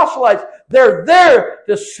as proselytes, they're there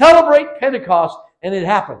to celebrate Pentecost, and it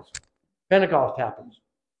happens. Pentecost happens.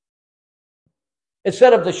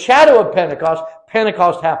 Instead of the shadow of Pentecost,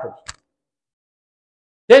 Pentecost happens.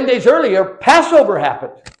 10 days earlier, Passover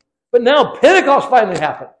happened. But now Pentecost finally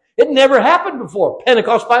happened. It never happened before.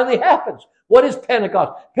 Pentecost finally happens. What is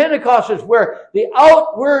Pentecost? Pentecost is where the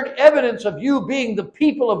outward evidence of you being the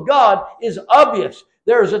people of God is obvious.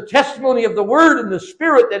 There is a testimony of the Word and the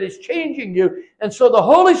Spirit that is changing you. And so the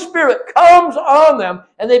Holy Spirit comes on them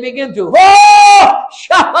and they begin to,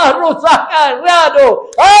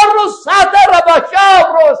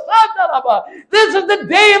 this is the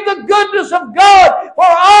day of the goodness of God, for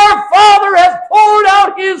our Father has poured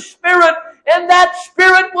out His Spirit, and that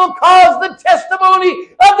Spirit will cause the testimony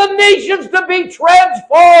of the nations to be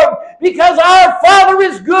transformed, because our Father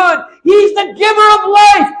is good. He's the giver of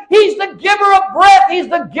life. He's the giver of breath. He's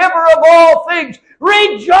the giver of all things.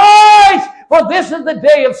 Rejoice, for this is the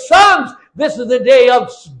day of sons. This is the day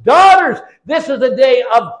of daughters. This is the day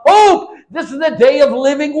of hope. This is the day of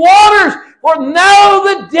living waters. For now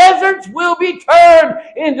the deserts will be turned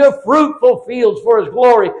into fruitful fields for His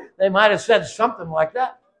glory. They might have said something like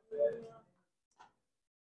that.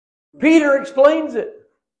 Peter explains it.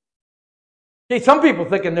 See, some people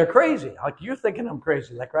thinking they're crazy. Like you're thinking I'm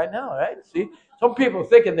crazy, like right now, right? See, some people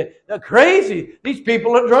thinking they're crazy. These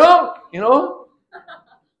people are drunk, you know.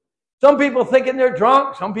 Some people thinking they're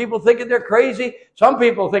drunk. Some people thinking they're crazy. Some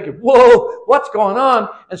people thinking, whoa, what's going on?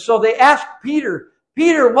 And so they ask Peter,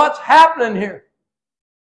 Peter, what's happening here?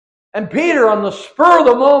 And Peter, on the spur of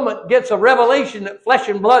the moment, gets a revelation that flesh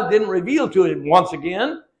and blood didn't reveal to him once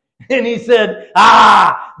again. And he said,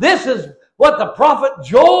 this is what the prophet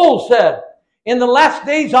Joel said. In the last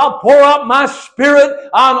days I'll pour out my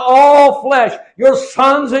Spirit on all flesh. Your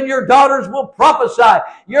sons and your daughters will prophesy.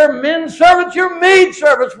 Your men servants, your maid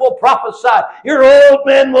servants will prophesy. Your old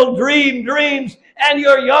men will dream dreams, and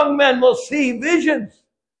your young men will see visions.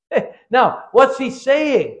 Now, what's he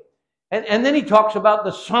saying? And then he talks about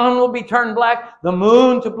the sun will be turned black, the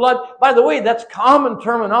moon to blood. By the way, that's common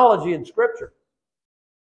terminology in Scripture.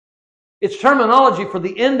 It's terminology for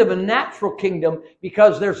the end of a natural kingdom,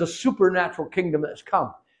 because there's a supernatural kingdom that's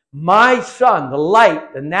come. My son, the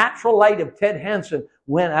light, the natural light of Ted Hanson,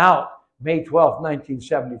 went out May 12,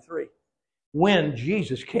 1973, when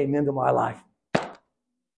Jesus came into my life.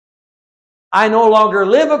 I no longer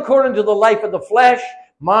live according to the life of the flesh.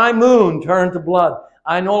 My moon turned to blood.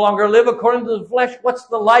 I no longer live according to the flesh. What's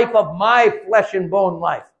the life of my flesh and bone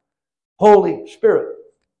life? Holy Spirit.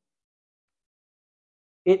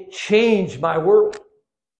 It changed my world.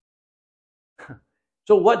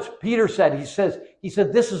 So what's Peter said? He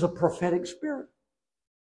said, this is a prophetic spirit.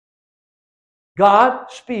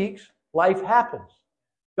 God speaks, life happens.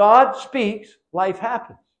 God speaks, life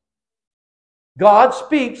happens. God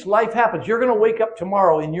speaks, life happens. You're going to wake up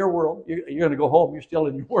tomorrow in your world. You're going to go home. You're still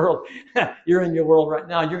in your world. You're in your world right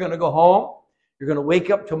now. You're going to go home. You're going to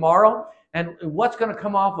wake up tomorrow. And what's going to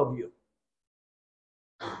come off of you?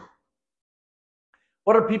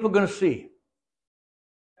 What are people going to see?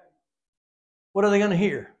 What are they going to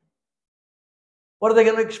hear? What are they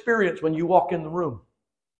going to experience when you walk in the room?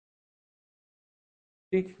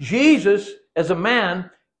 See, Jesus, as a man,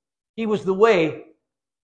 He was the way.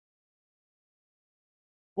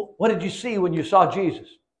 What did you see when you saw Jesus?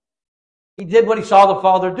 He did what He saw the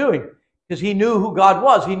Father doing, because He knew who God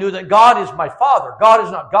was. He knew that God is my Father. God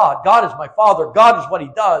is not God. God is my Father. God is what He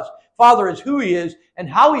does. Father is who He is, and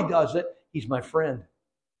how He does it. He's my friend.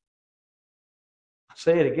 I'll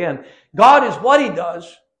say it again. God is what He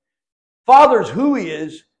does. Father is who He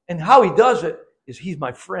is, and how He does it is He's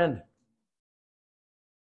my friend.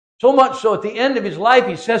 So much so at the end of His life,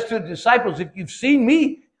 He says to the disciples, if you've seen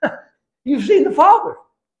me, you've seen the Father.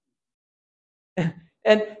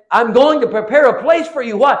 And I'm going to prepare a place for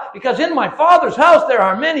you. Why? Because in my Father's house there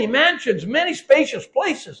are many mansions, many spacious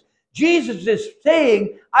places. Jesus is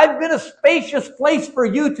saying, I've been a spacious place for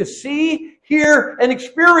you to see, hear, and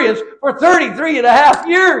experience for 33 and a half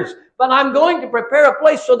years. But I'm going to prepare a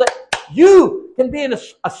place so that you can be in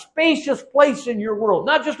a spacious place in your world.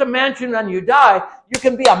 Not just a mansion when you die. You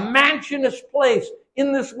can be a mansionous place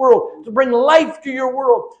in this world to bring life to your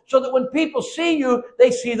world, so that when people see you, they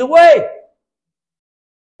see the way.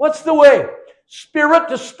 What's the way? Spirit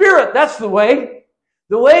to spirit. That's the way.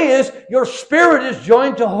 The way is your spirit is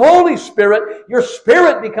joined to Holy Spirit. Your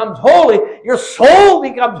spirit becomes holy. Your soul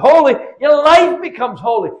becomes holy. Your life becomes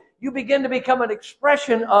holy. You begin to become an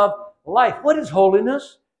expression of life. What is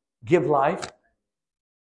holiness? Give life.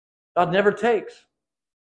 God never takes.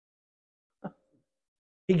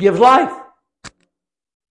 He gives life.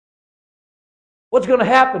 What's going to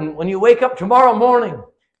happen when you wake up tomorrow morning?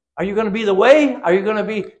 Are you going to be the way? Are you going to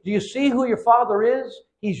be... Do you see who your Father is?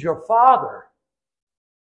 He's your Father.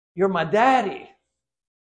 You're my daddy.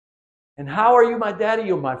 And how are you my daddy?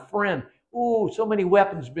 You're my friend. Ooh, so many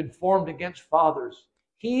weapons have been formed against fathers.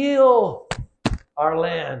 Heal our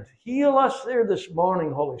land. Heal us there this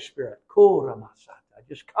morning, Holy Spirit.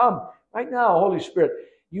 Just come right now, Holy Spirit.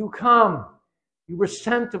 You come. You were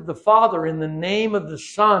sent of the Father in the name of the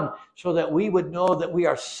Son so that we would know that we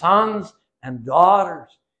are sons and daughters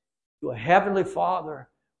to a heavenly Father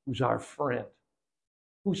who's our friend,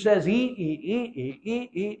 who says, eat, eat, eat, eat,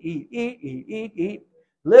 eat, eat, eat, eat, eat, eat, eat.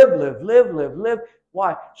 Live, live, live, live, live.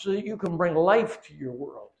 Why? So that you can bring life to your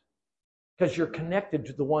world. Because you're connected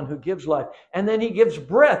to the one who gives life. And then He gives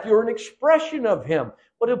breath. You're an expression of Him.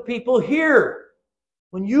 What do people hear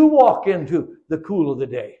when you walk into the cool of the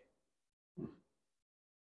day?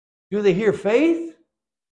 Do they hear faith?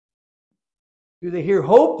 Do they hear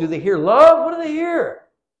hope? Do they hear love? What do they hear?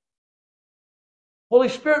 Holy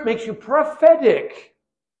Spirit makes you prophetic.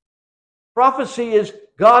 Prophecy is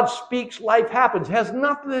God speaks, life happens. It has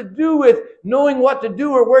nothing to do with knowing what to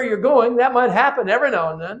do or where you're going. That might happen every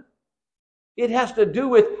now and then. It has to do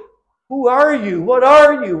with who are you? What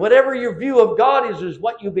are you? Whatever your view of God is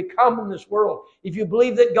what you become in this world. If you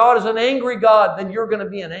believe that God is an angry God, then you're going to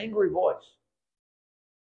be an angry voice.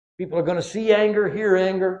 People are going to see anger, hear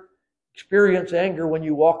anger, experience anger when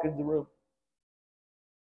you walk into the room.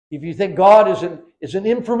 If you think God is an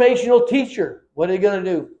informational teacher, what are you going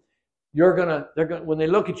to do? When they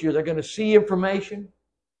look at you, they're going to see information.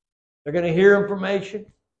 They're going to hear information.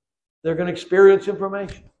 They're going to experience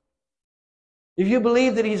information. If you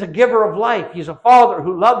believe that He's a giver of life, He's a Father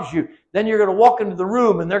who loves you, then you're going to walk into the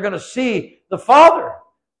room and they're going to see the Father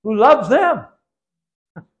who loves them.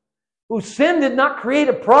 Whose sin did not create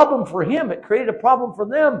a problem for Him. It created a problem for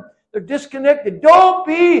them. They're disconnected. Don't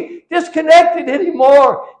be disconnected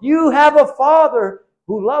anymore. You have a Father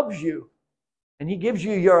who loves you. And He gives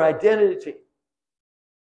you your identity.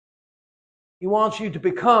 He wants you to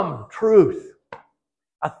become truth.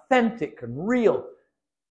 Authentic and real.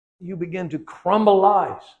 You begin to crumble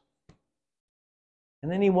lies.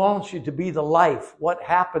 And then He wants you to be the life. What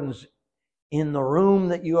happens in the room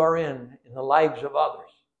that you are in the lives of others.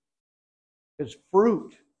 Because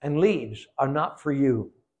fruit and leaves are not for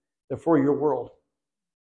you. They're for your world.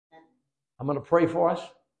 I'm going to pray for us.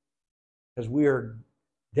 Because we are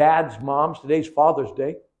dads, moms. Today's Father's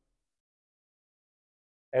Day.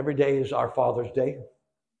 Every day is our Father's Day.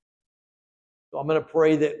 So I'm going to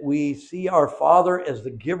pray that we see our Father as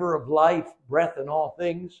the giver of life, breath, and all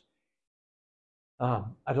things. I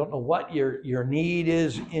don't know what your need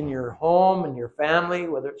is in your home and your family,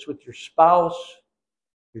 whether it's with your spouse,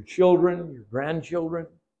 your children, your grandchildren,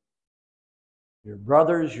 your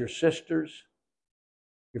brothers, your sisters,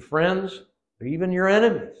 your friends, or even your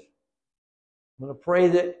enemies. I'm going to pray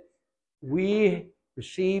that we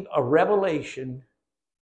receive a revelation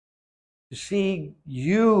to see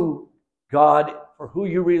you, God, for who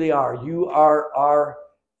you really are. You are our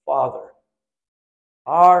Father.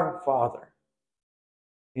 Our Father.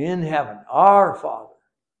 In heaven. Our Father.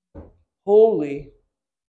 Holy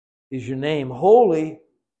is your name. Holy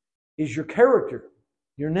is your character,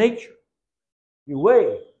 your nature, your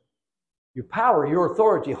way, your power, your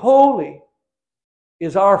authority. Holy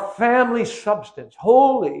is our family substance.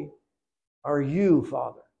 Holy are you,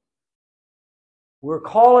 Father. We're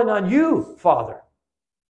calling on you, Father,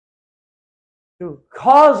 to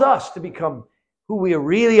cause us to become who we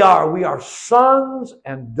really are. We are sons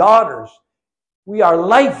and daughters. We are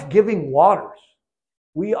life-giving waters.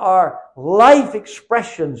 We are life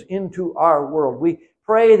expressions into our world. We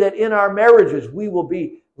pray that in our marriages we will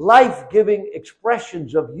be life-giving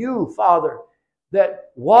expressions of you, Father, that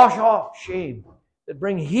wash off shame, that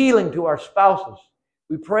bring healing to our spouses.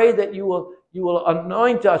 We pray that you will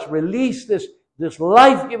anoint us, release this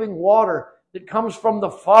life-giving water that comes from the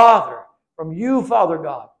Father, from you, Father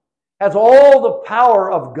God, has all the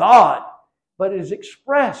power of God, but is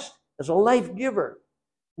expressed as a life giver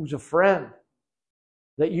who's a friend.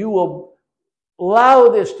 That you will allow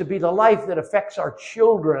this to be the life that affects our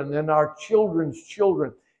children and our children's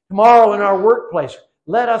children. Tomorrow in our workplace,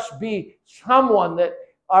 let us be someone that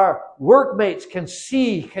our workmates can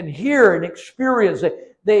see, can hear, and experience.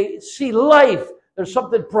 They see life. There's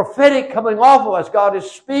something prophetic coming off of us. God is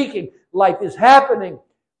speaking. Life is happening.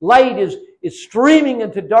 Light is streaming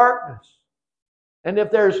into darkness. And if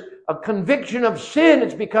there's a conviction of sin,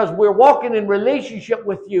 it's because we're walking in relationship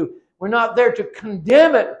with you. We're not there to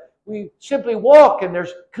condemn it. We simply walk and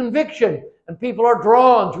there's conviction. And people are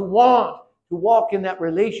drawn to want to walk in that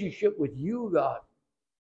relationship with you, God.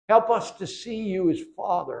 Help us to see you as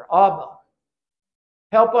Father, Abba.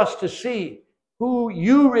 Help us to see who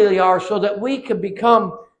you really are so that we can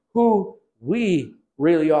become who we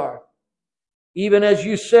really are. Even as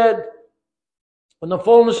you said, when the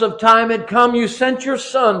fullness of time had come, you sent your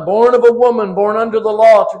Son, born of a woman, born under the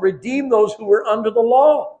law, to redeem those who were under the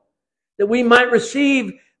law, that we might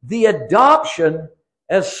receive the adoption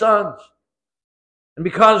as sons. And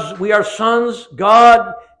because we are sons,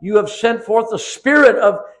 God, you have sent forth the Spirit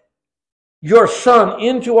of your Son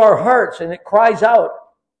into our hearts, and it cries out,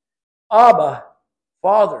 Abba,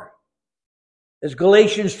 Father. As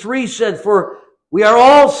Galatians 3 said, for we are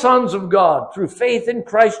all sons of God through faith in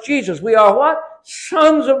Christ Jesus. We are what?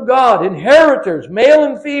 Sons of God, inheritors, male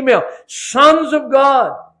and female, sons of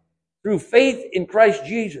God through faith in Christ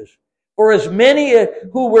Jesus. For as many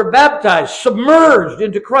who were baptized, submerged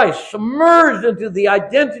into Christ, submerged into the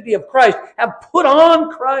identity of Christ, have put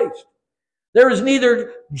on Christ. There is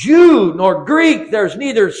neither Jew nor Greek. There's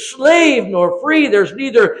neither slave nor free. There's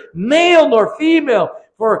neither male nor female.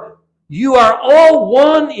 For you are all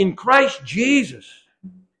one in Christ Jesus.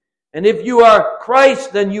 And if you are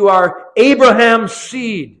Christ, then you are Abraham's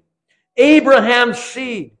seed. Abraham's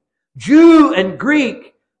seed. Jew and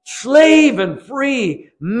Greek, slave and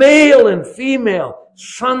free, male and female,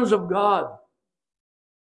 sons of God.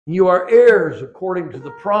 You are heirs according to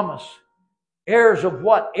the promise. Heirs of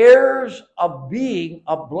what? Heirs of being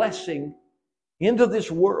a blessing into this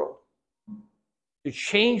world. To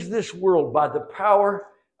change this world by the power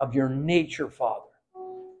of your nature, Father.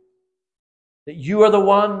 That you are the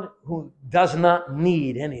one who does not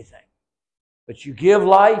need anything. But you give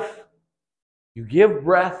life, you give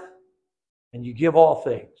breath, and you give all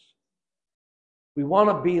things. We want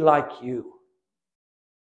to be like you.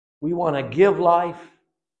 We want to give life.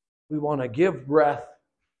 We want to give breath.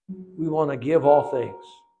 We want to give all things.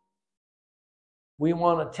 We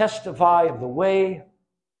want to testify of the way.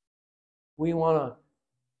 We want to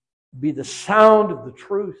be the sound of the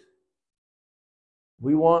truth.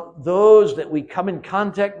 We want those that we come in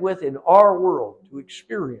contact with in our world to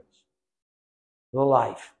experience the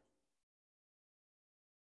life.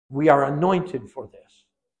 We are anointed for this.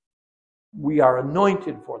 We are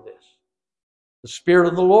anointed for this. The Spirit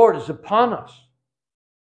of the Lord is upon us.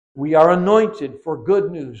 We are anointed for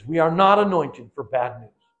good news. We are not anointed for bad news.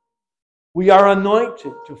 We are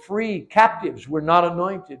anointed to free captives. We're not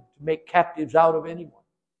anointed to make captives out of anyone.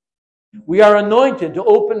 We are anointed to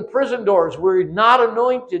open prison doors. We're not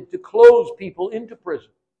anointed to close people into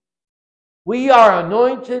prison. We are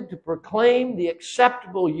anointed to proclaim the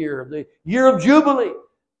acceptable year, the year of Jubilee.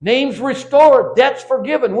 Names restored, debts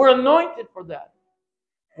forgiven. We're anointed for that.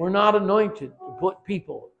 We're not anointed to put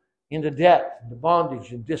people into debt, into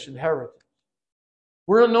bondage, and disinheritance.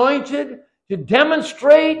 We're anointed to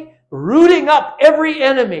demonstrate rooting up every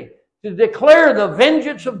enemy, to declare the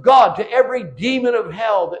vengeance of God to every demon of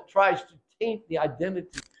hell that tries to taint the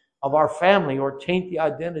identity of our family or taint the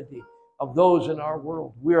identity of those in our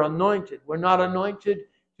world. We're anointed. We're not anointed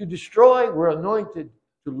to destroy. We're anointed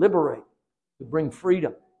to liberate, to bring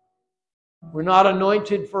freedom. We're not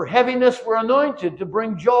anointed for heaviness. We're anointed to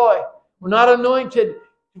bring joy. We're not anointed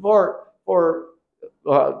for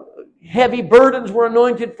heavy burdens. We're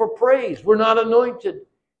anointed for praise. We're not anointed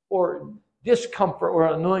for discomfort.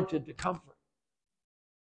 We're anointed to comfort.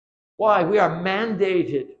 Why? We are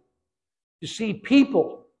mandated to see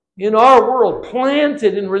people in our world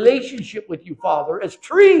planted in relationship with you, Father, as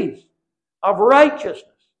trees of righteousness.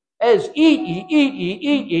 As eat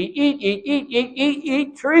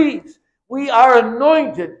trees. We are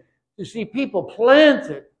anointed to see people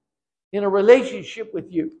planted in a relationship with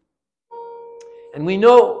you. And we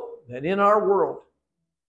know that in our world,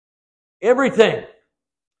 everything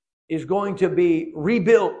is going to be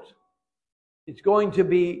rebuilt. It's going to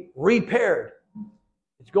be repaired.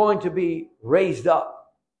 It's going to be raised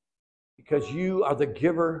up because you are the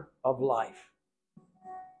giver of life.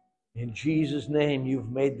 In Jesus' name, you've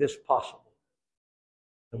made this possible.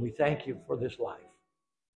 And we thank you for this life.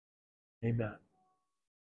 Amen.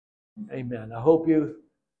 Amen. I hope you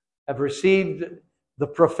have received the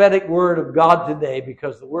prophetic word of God today,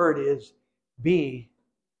 because the word is, be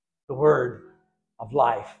the word of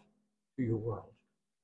life to your world.